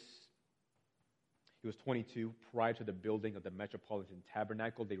 1856, he was 22. Prior to the building of the Metropolitan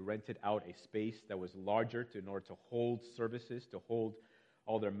Tabernacle, they rented out a space that was larger in order to hold services, to hold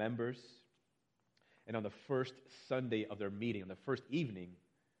all their members. And on the first Sunday of their meeting, on the first evening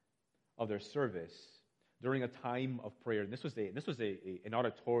of their service, during a time of prayer, and this was an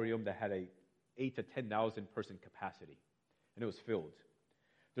auditorium that had a 8 to 10,000 person capacity, and it was filled.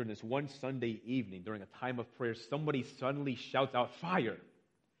 During this one Sunday evening, during a time of prayer, somebody suddenly shouts out, "Fire!"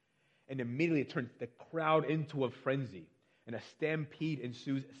 And immediately it turns the crowd into a frenzy, and a stampede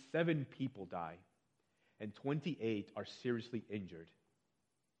ensues. 7 people die, and 28 are seriously injured.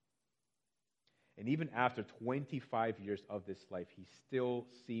 And even after 25 years of this life, he still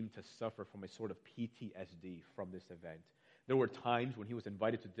seemed to suffer from a sort of PTSD from this event. There were times when he was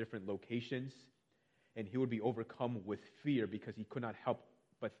invited to different locations, and he would be overcome with fear because he could not help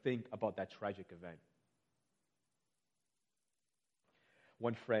but think about that tragic event.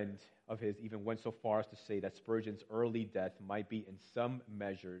 One friend of his even went so far as to say that Spurgeon's early death might be in some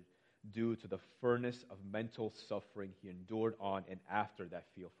measure due to the furnace of mental suffering he endured on and after that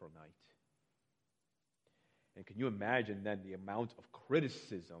fearful night. And can you imagine then the amount of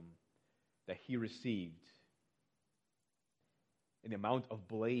criticism that he received and the amount of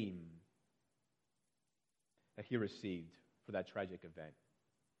blame that he received for that tragic event?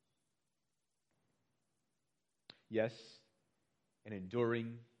 Yes, an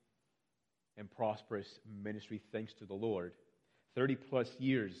enduring and prosperous ministry thanks to the Lord. 30 plus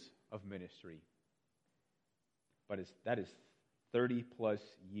years of ministry. But that is 30 plus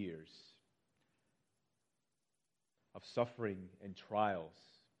years of suffering and trials,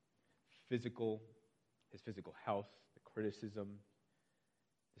 his physical health, the criticism,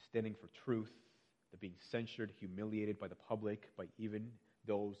 the standing for truth, the being censured, humiliated by the public, by even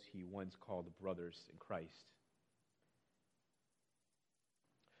those he once called brothers in Christ.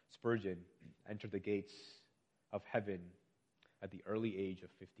 Spurgeon entered the gates of heaven at the early age of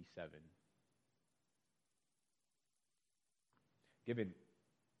 57. Given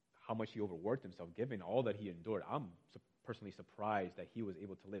how much he overworked himself, given all that he endured, I'm personally surprised that he was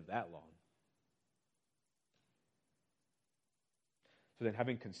able to live that long. So then,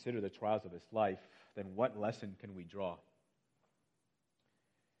 having considered the trials of his life, then what lesson can we draw?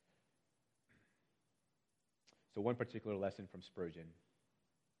 So one particular lesson from Spurgeon.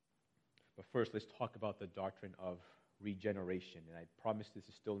 But first, let's talk about the doctrine of regeneration. And I promise this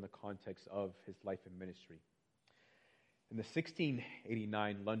is still in the context of his life and ministry. In the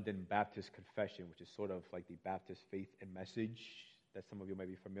 1689 London Baptist Confession, which is sort of like the Baptist faith and message that some of you might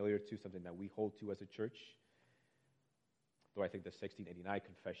be familiar to, something that we hold to as a church, though I think the 1689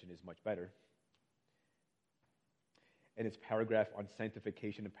 Confession is much better. In its paragraph on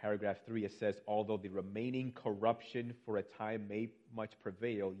sanctification, in paragraph 3, it says, "Although the remaining corruption for a time may much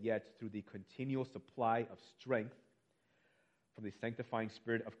prevail, yet through the continual supply of strength from the sanctifying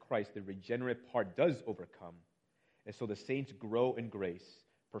Spirit of Christ, the regenerate part does overcome. And so the saints grow in grace,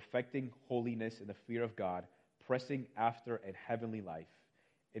 perfecting holiness in the fear of God, pressing after a heavenly life,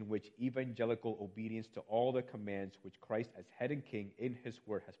 in which evangelical obedience to all the commands which Christ as head and king in his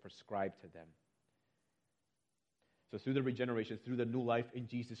word has prescribed to them." So through the regeneration, through the new life in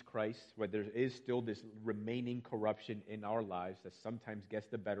Jesus Christ, where there is still this remaining corruption in our lives that sometimes gets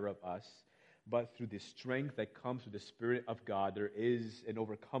the better of us, but through the strength that comes through the Spirit of God, there is an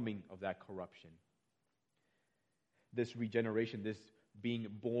overcoming of that corruption. This regeneration, this being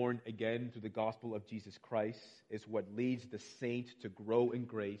born again through the gospel of Jesus Christ, is what leads the saint to grow in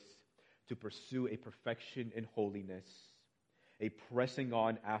grace, to pursue a perfection in holiness, a pressing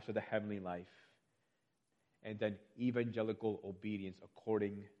on after the heavenly life, and then evangelical obedience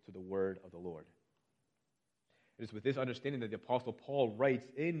according to the word of the Lord. It is with this understanding that the Apostle Paul writes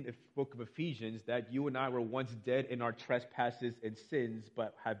in the book of Ephesians that you and I were once dead in our trespasses and sins,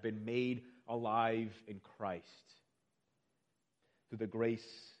 but have been made alive in Christ, through the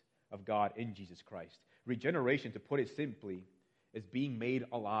grace of God in Jesus Christ. Regeneration, to put it simply, is being made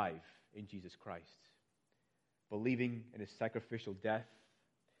alive in Jesus Christ, believing in his sacrificial death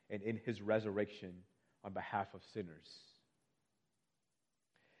and in his resurrection on behalf of sinners.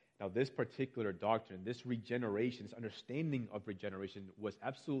 Now, this particular doctrine, this regeneration, this understanding of regeneration was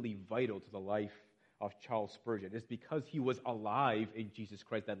absolutely vital to the life of Charles Spurgeon. It's because he was alive in Jesus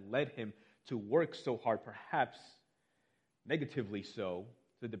Christ that led him to work so hard, perhaps negatively so,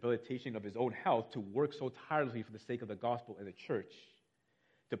 the debilitation of his own health, to work so tirelessly for the sake of the gospel and the church,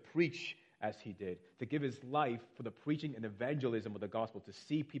 to preach as he did, to give his life for the preaching and evangelism of the gospel, to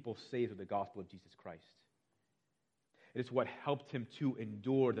see people saved through the gospel of Jesus Christ. It is what helped him to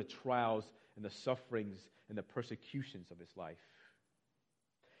endure the trials and the sufferings and the persecutions of his life.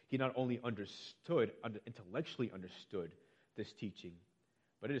 He not only intellectually understood this teaching,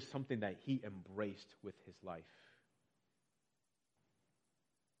 but it is something that he embraced with his life.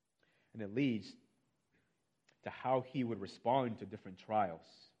 And it leads to how he would respond to different trials.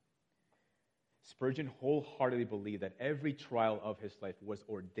 Spurgeon wholeheartedly believed that every trial of his life was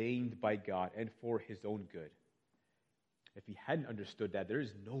ordained by God and for his own good. If he hadn't understood that, there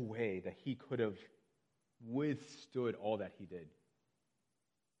is no way that he could have withstood all that he did.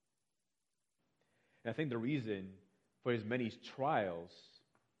 And I think the reason for his many trials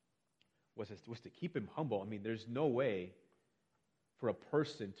was to keep him humble. I mean, there's no way for a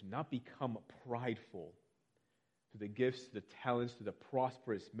person to not become prideful to the gifts, to the talents, to the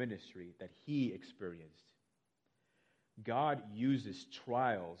prosperous ministry that he experienced. God uses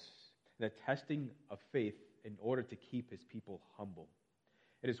trials and the testing of faith in order to keep his people humble.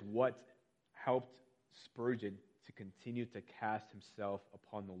 It is what helped Spurgeon to continue to cast himself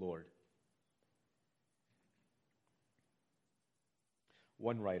upon the Lord.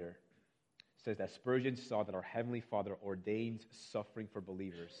 One writer says that Spurgeon saw that our Heavenly Father ordains suffering for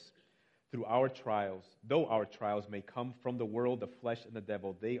believers. Though our trials may come from the world, the flesh, and the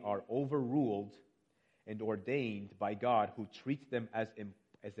devil, they are overruled and ordained by God, who treats them as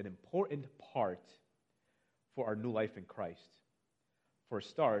an important part for our new life in Christ. For a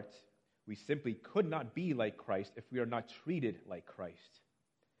start, we simply could not be like Christ if we are not treated like Christ.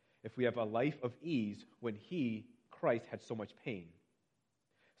 If we have a life of ease when he, Christ, had so much pain.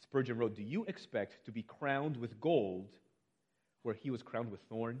 Spurgeon wrote, "Do you expect to be crowned with gold where he was crowned with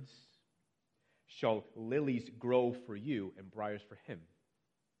thorns? Shall lilies grow for you and briars for him?"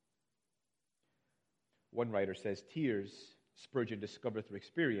 One writer says, tears, Spurgeon discovered through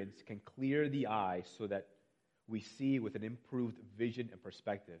experience, can clear the eye so that we see with an improved vision and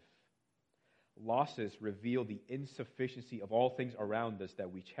perspective. Losses reveal the insufficiency of all things around us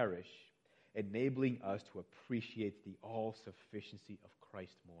that we cherish, enabling us to appreciate the all-sufficiency of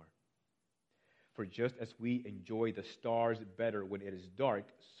Christ more. For just as we enjoy the stars better when it is dark,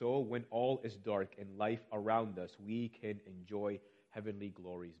 so when all is dark in life around us, we can enjoy heavenly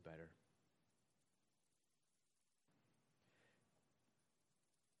glories better.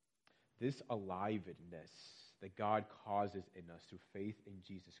 This aliveness that God causes in us through faith in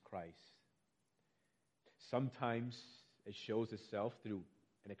Jesus Christ, sometimes it shows itself through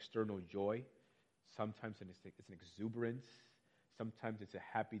an external joy, sometimes it's an exuberance, sometimes it's a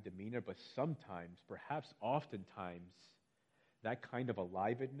happy demeanor, but sometimes, perhaps oftentimes, that kind of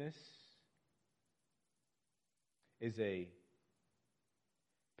aliveness is a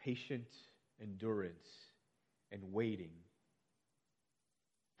patient endurance and waiting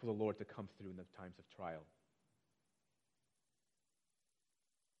for the Lord to come through in the times of trial.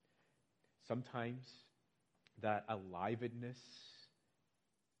 Sometimes that aliveness,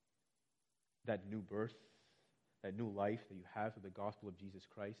 that new birth, that new life that you have through the gospel of Jesus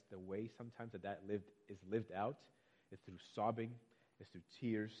Christ, the way sometimes that is lived out is through sobbing, is through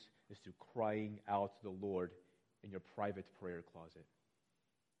tears, is through crying out to the Lord in your private prayer closet.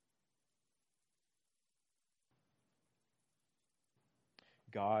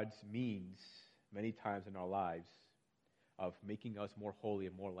 God's means, many times in our lives, of making us more holy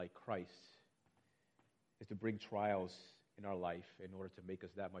and more like Christ is to bring trials in our life in order to make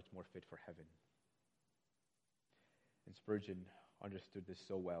us that much more fit for heaven. And Spurgeon understood this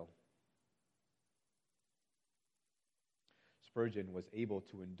so well. Spurgeon was able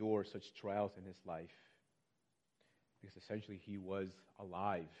to endure such trials in his life because essentially he was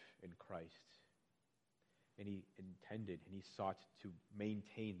alive in Christ. And he intended and he sought to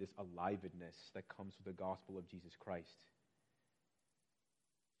maintain this aliveness that comes with the gospel of Jesus Christ.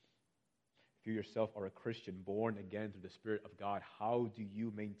 If you yourself are a Christian born again through the Spirit of God, how do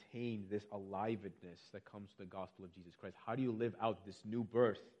you maintain this aliveness that comes to the gospel of Jesus Christ? How do you live out this new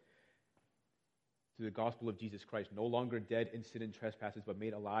birth through the gospel of Jesus Christ? No longer dead in sin and trespasses, but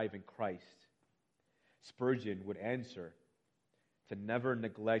made alive in Christ. Spurgeon would answer, to never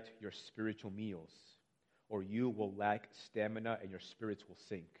neglect your spiritual meals, or you will lack stamina and your spirits will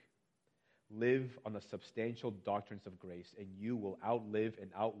sink. Live on the substantial doctrines of grace, and you will outlive and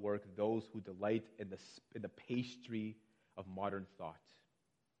outwork those who delight in the pastry of modern thought.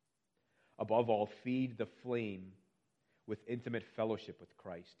 Above all, feed the flame with intimate fellowship with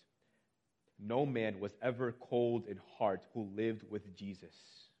Christ. No man was ever cold in heart who lived with Jesus.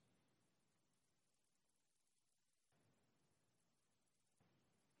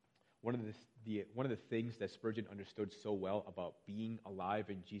 One of the things that Spurgeon understood so well about being alive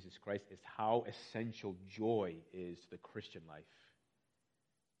in Jesus Christ is how essential joy is to the Christian life.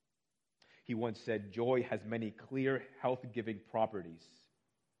 He once said, joy has many clear, health-giving properties.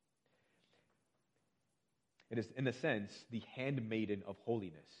 It is, in a sense, the handmaiden of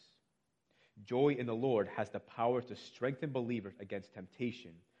holiness. Joy in the Lord has the power to strengthen believers against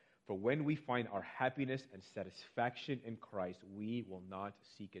temptation. For when we find our happiness and satisfaction in Christ, we will not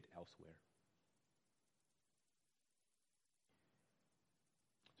seek it elsewhere.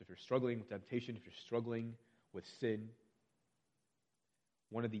 So if you're struggling with temptation, if you're struggling with sin,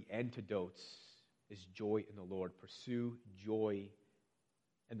 one of the antidotes is joy in the Lord. Pursue joy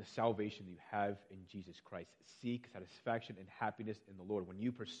and the salvation that you have in Jesus Christ. Seek satisfaction and happiness in the Lord. When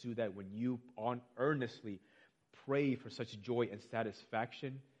you pursue that, when you earnestly pray for such joy and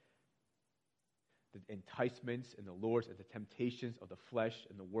satisfaction, the enticements and the lures and the temptations of the flesh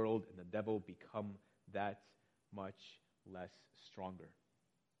and the world and the devil become that much less stronger,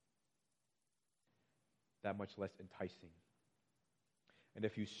 that much less enticing. And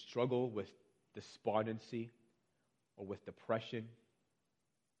if you struggle with despondency or with depression,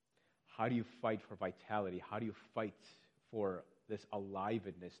 how do you fight for vitality? How do you fight for this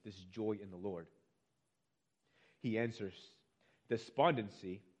aliveness, this joy in the Lord? He answers,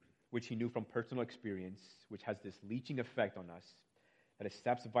 despondency, which he knew from personal experience, which has this leeching effect on us, that it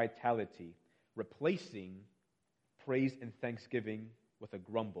saps vitality, replacing praise and thanksgiving with a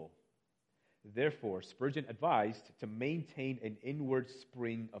grumble. Therefore, Spurgeon advised to maintain an inward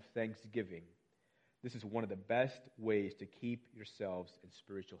spring of thanksgiving. This is one of the best ways to keep yourselves in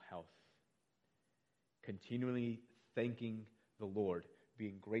spiritual health. Continually thanking the Lord,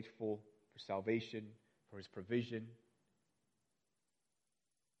 being grateful for salvation, for his provision,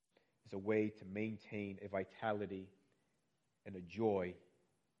 is a way to maintain a vitality and a joy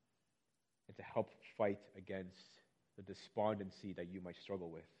and to help fight against the despondency that you might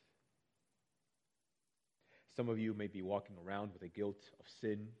struggle with. Some of you may be walking around with the guilt of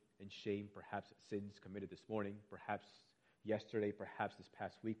sin and shame, perhaps sins committed this morning, perhaps yesterday, perhaps this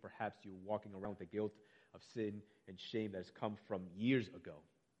past week, perhaps you're walking around with the guilt of sin and shame that has come from years ago.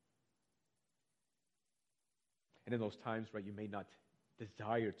 And in those times, right, you may not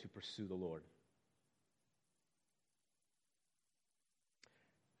desire to pursue the Lord.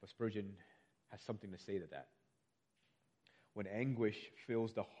 But Spurgeon has something to say to that. When anguish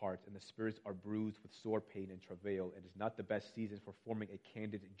fills the heart and the spirits are bruised with sore pain and travail, it is not the best season for forming a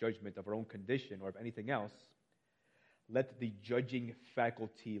candid judgment of our own condition or of anything else. Let the judging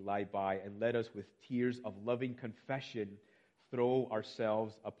faculty lie by, and let us with tears of loving confession throw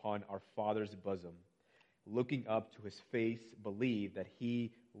ourselves upon our Father's bosom. Looking up to his face, believe that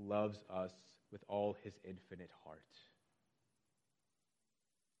he loves us with all his infinite heart.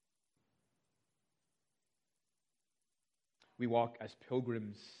 We walk as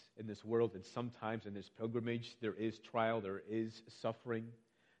pilgrims in this world, and sometimes in this pilgrimage there is trial, there is suffering,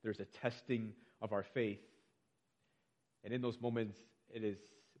 there's a testing of our faith. And in those moments, it is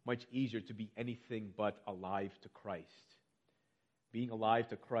much easier to be anything but alive to Christ. Being alive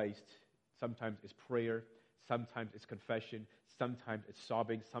to Christ sometimes is prayer, sometimes it's confession, sometimes it's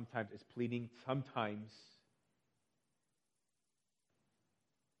sobbing, sometimes it's pleading, sometimes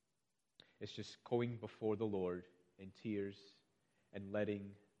it's just going before the Lord in tears and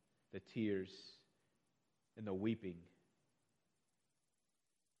letting the tears and the weeping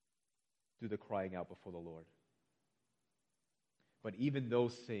do the crying out before the Lord. But even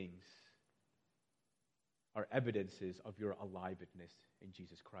those things are evidences of your aliveness in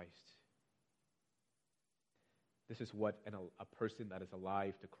Jesus Christ. This is what a person that is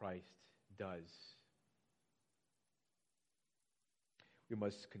alive to Christ does. We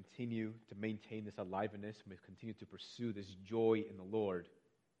must continue to maintain this aliveness. We must continue to pursue this joy in the Lord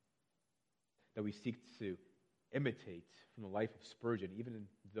that we seek to imitate from the life of Spurgeon, even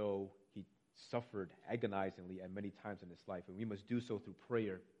though he suffered agonizingly at many times in his life. And we must do so through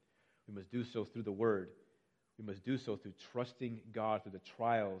prayer. We must do so through the Word. We must do so through trusting God through the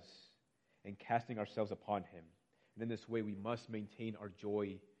trials and casting ourselves upon him. And in this way, we must maintain our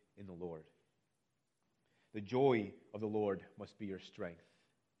joy in the Lord. The joy of the Lord must be your strength.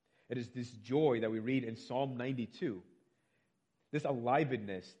 It is this joy that we read in Psalm 92. This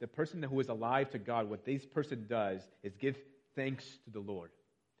aliveness, the person who is alive to God, what this person does is give thanks to the Lord.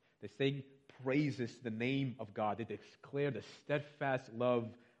 They sing praises to the name of God. They declare the steadfast love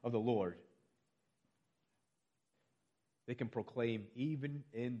of the Lord, they can proclaim even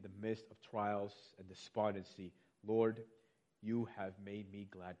in the midst of trials and despondency, Lord, you have made me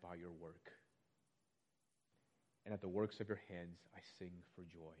glad by your work. And at the works of your hands I sing for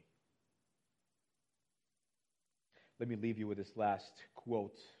joy. Let me leave you with this last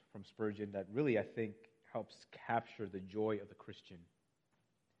quote from Spurgeon that really, I think, helps capture the joy of the Christian.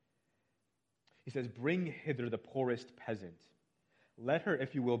 He says, "Bring hither the poorest peasant. Let her,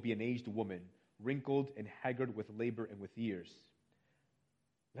 if you will, be an aged woman, wrinkled and haggard with labor and with years.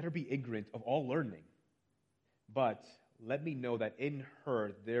 Let her be ignorant of all learning. But let me know that in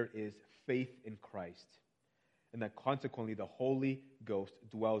her there is faith in Christ, and that consequently the Holy Ghost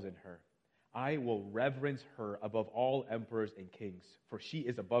dwells in her. I will reverence her above all emperors and kings, for she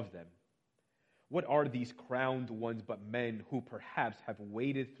is above them. What are these crowned ones but men who perhaps have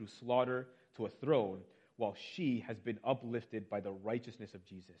waded through slaughter to a throne, while she has been uplifted by the righteousness of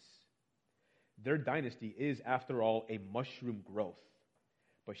Jesus? Their dynasty is, after all, a mushroom growth,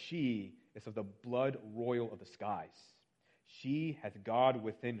 but she is of the blood royal of the skies. She has God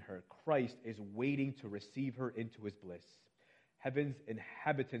within her. Christ is waiting to receive her into his bliss. Heaven's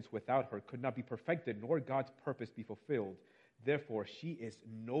inhabitants without her could not be perfected, nor God's purpose be fulfilled. Therefore, she is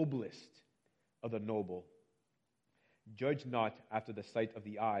noblest of the noble. Judge not after the sight of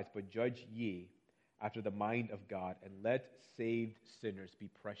the eyes, but judge ye after the mind of God, and let saved sinners be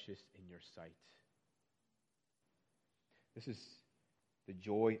precious in your sight." This is the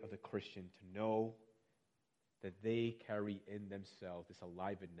joy of the Christian, to know that they carry in themselves this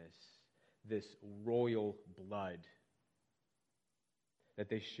aliveness, this royal blood that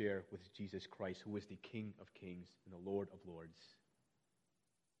they share with Jesus Christ, who is the King of kings and the Lord of lords.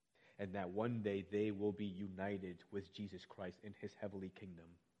 And that one day they will be united with Jesus Christ in his heavenly kingdom.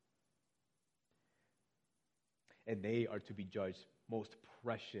 And they are to be judged most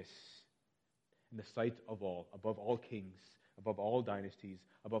precious in the sight of all, above all kings, above all dynasties,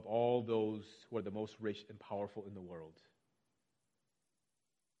 above all those who are the most rich and powerful in the world.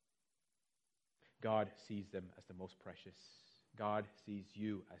 God sees them as the most precious. God sees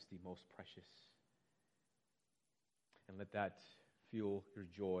you as the most precious. And let that fuel your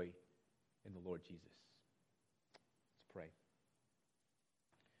joy in the Lord Jesus. Let's pray.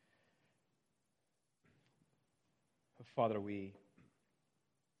 Father, we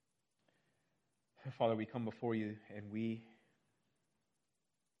come before you, and we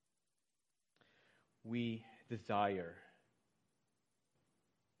desire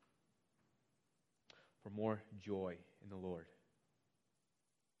for more joy in the Lord.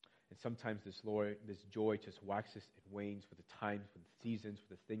 And sometimes this joy just waxes and wanes with the times, with the seasons,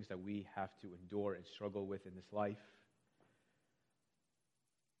 with the things that we have to endure and struggle with in this life.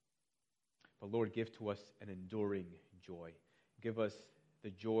 But Lord, give to us an enduring joy. Give us the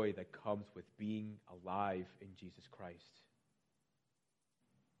joy that comes with being alive in Jesus Christ.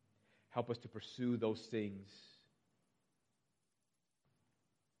 Help us to pursue those things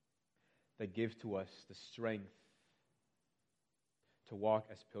that give to us the strength to walk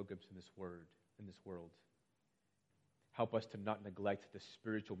as pilgrims in this world. Help us to not neglect the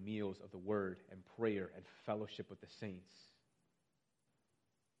spiritual meals of the word and prayer and fellowship with the saints.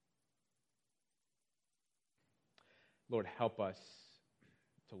 Lord, help us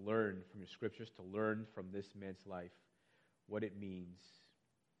to learn from your scriptures, to learn from this man's life what it means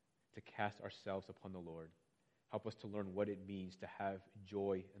to cast ourselves upon the Lord. Help us to learn what it means to have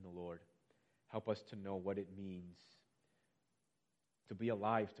joy in the Lord. Help us to know what it means to be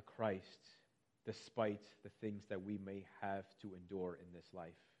alive to Christ despite the things that we may have to endure in this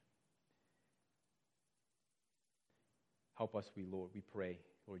life. Help us, we pray,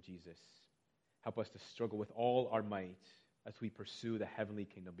 Lord Jesus. Help us to struggle with all our might as we pursue the heavenly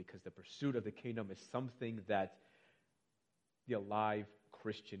kingdom, because the pursuit of the kingdom is something that the alive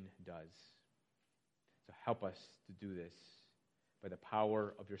Christian does. So help us to do this by the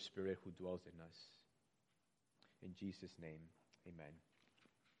power of your Spirit who dwells in us. In Jesus' name, amen.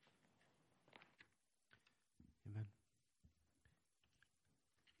 Amen.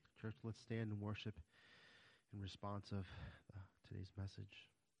 Church, let's stand and worship in response of today's message.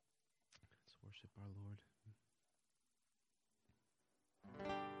 Let's worship our Lord.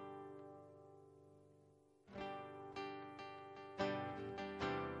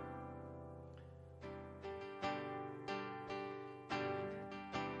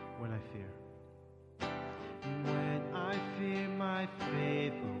 When I fear my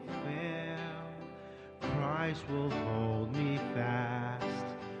faith will fail, Christ will hold me fast.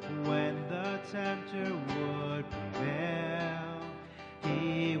 When the tempter would prevail,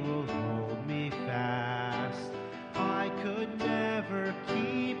 he will hold me fast. I could never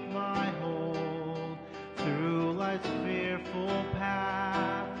keep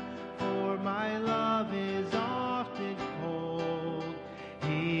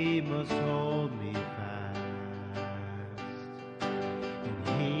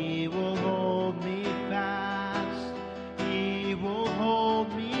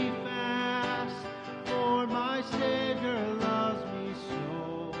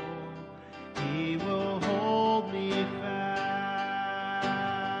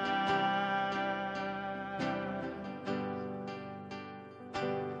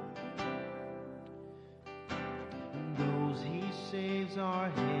ways are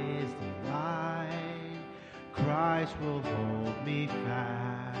his delight. Christ will hold me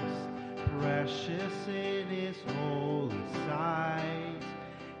fast, precious in his holy sight.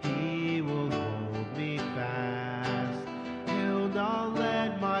 He will hold me fast. He'll not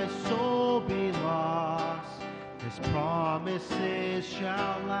let my soul be lost. His promises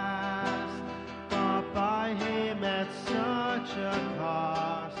shall last. Bought by him at such a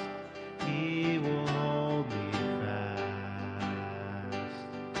cost. He will hold me fast.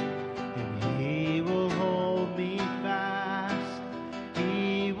 And he will hold me fast.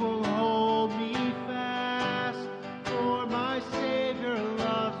 He will hold me fast. For my Savior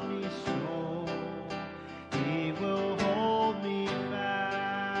loves me so. He will hold me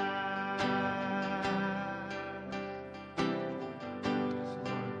fast.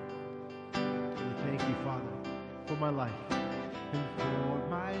 We thank you, Father, for my life. And for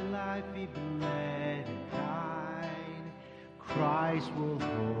my life even let it died. Christ will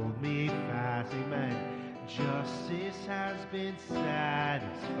hold me fast. Amen. Justice has been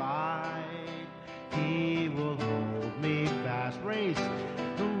satisfied. He will hold me fast. Raise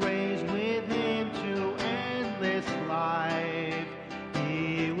with him to endless life.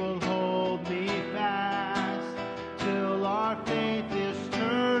 He will hold me fast till our faith is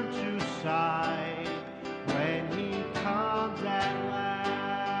turned to sight. When he comes at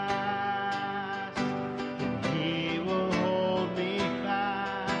last, he will hold me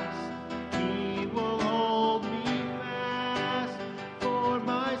fast. He will hold me fast. For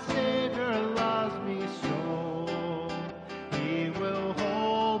my Savior loves me so. He will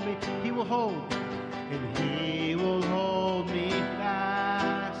hold me. He will hold. And he will hold me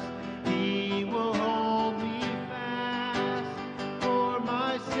fast. He will hold me fast. For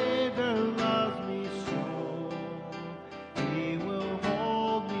my Savior loves me so. He will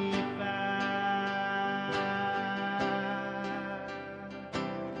hold me fast.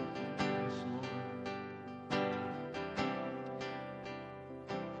 Yes, Lord.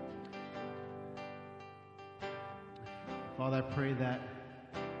 Father, I pray that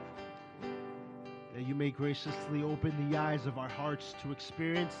you may graciously open the eyes of our hearts to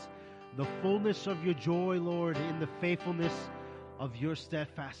experience the fullness of your joy, Lord, in the faithfulness of your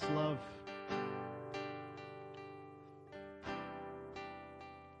steadfast love.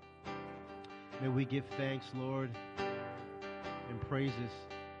 May we give thanks, Lord, and praises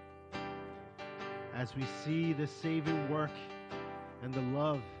as we see the saving work and the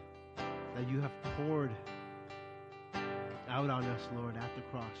love that you have poured out on us, Lord, at the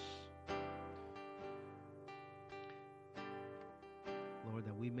cross. Lord,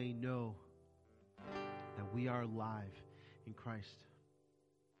 that we may know that we are alive in Christ.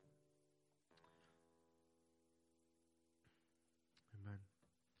 Amen.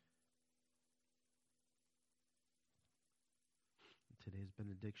 Today's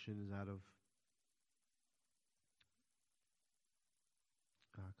benediction is out of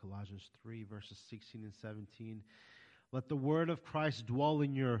Colossians 3, verses 16 and 17. Let the word of Christ dwell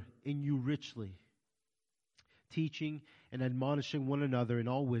in you richly, teaching and admonishing one another in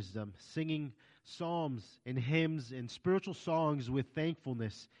all wisdom, singing psalms and hymns and spiritual songs with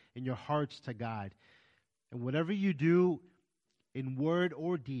thankfulness in your hearts to God. And whatever you do in word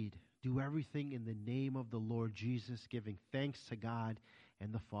or deed, do everything in the name of the Lord Jesus, giving thanks to God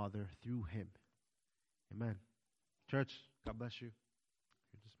and the Father through him. Amen. Church, God bless you.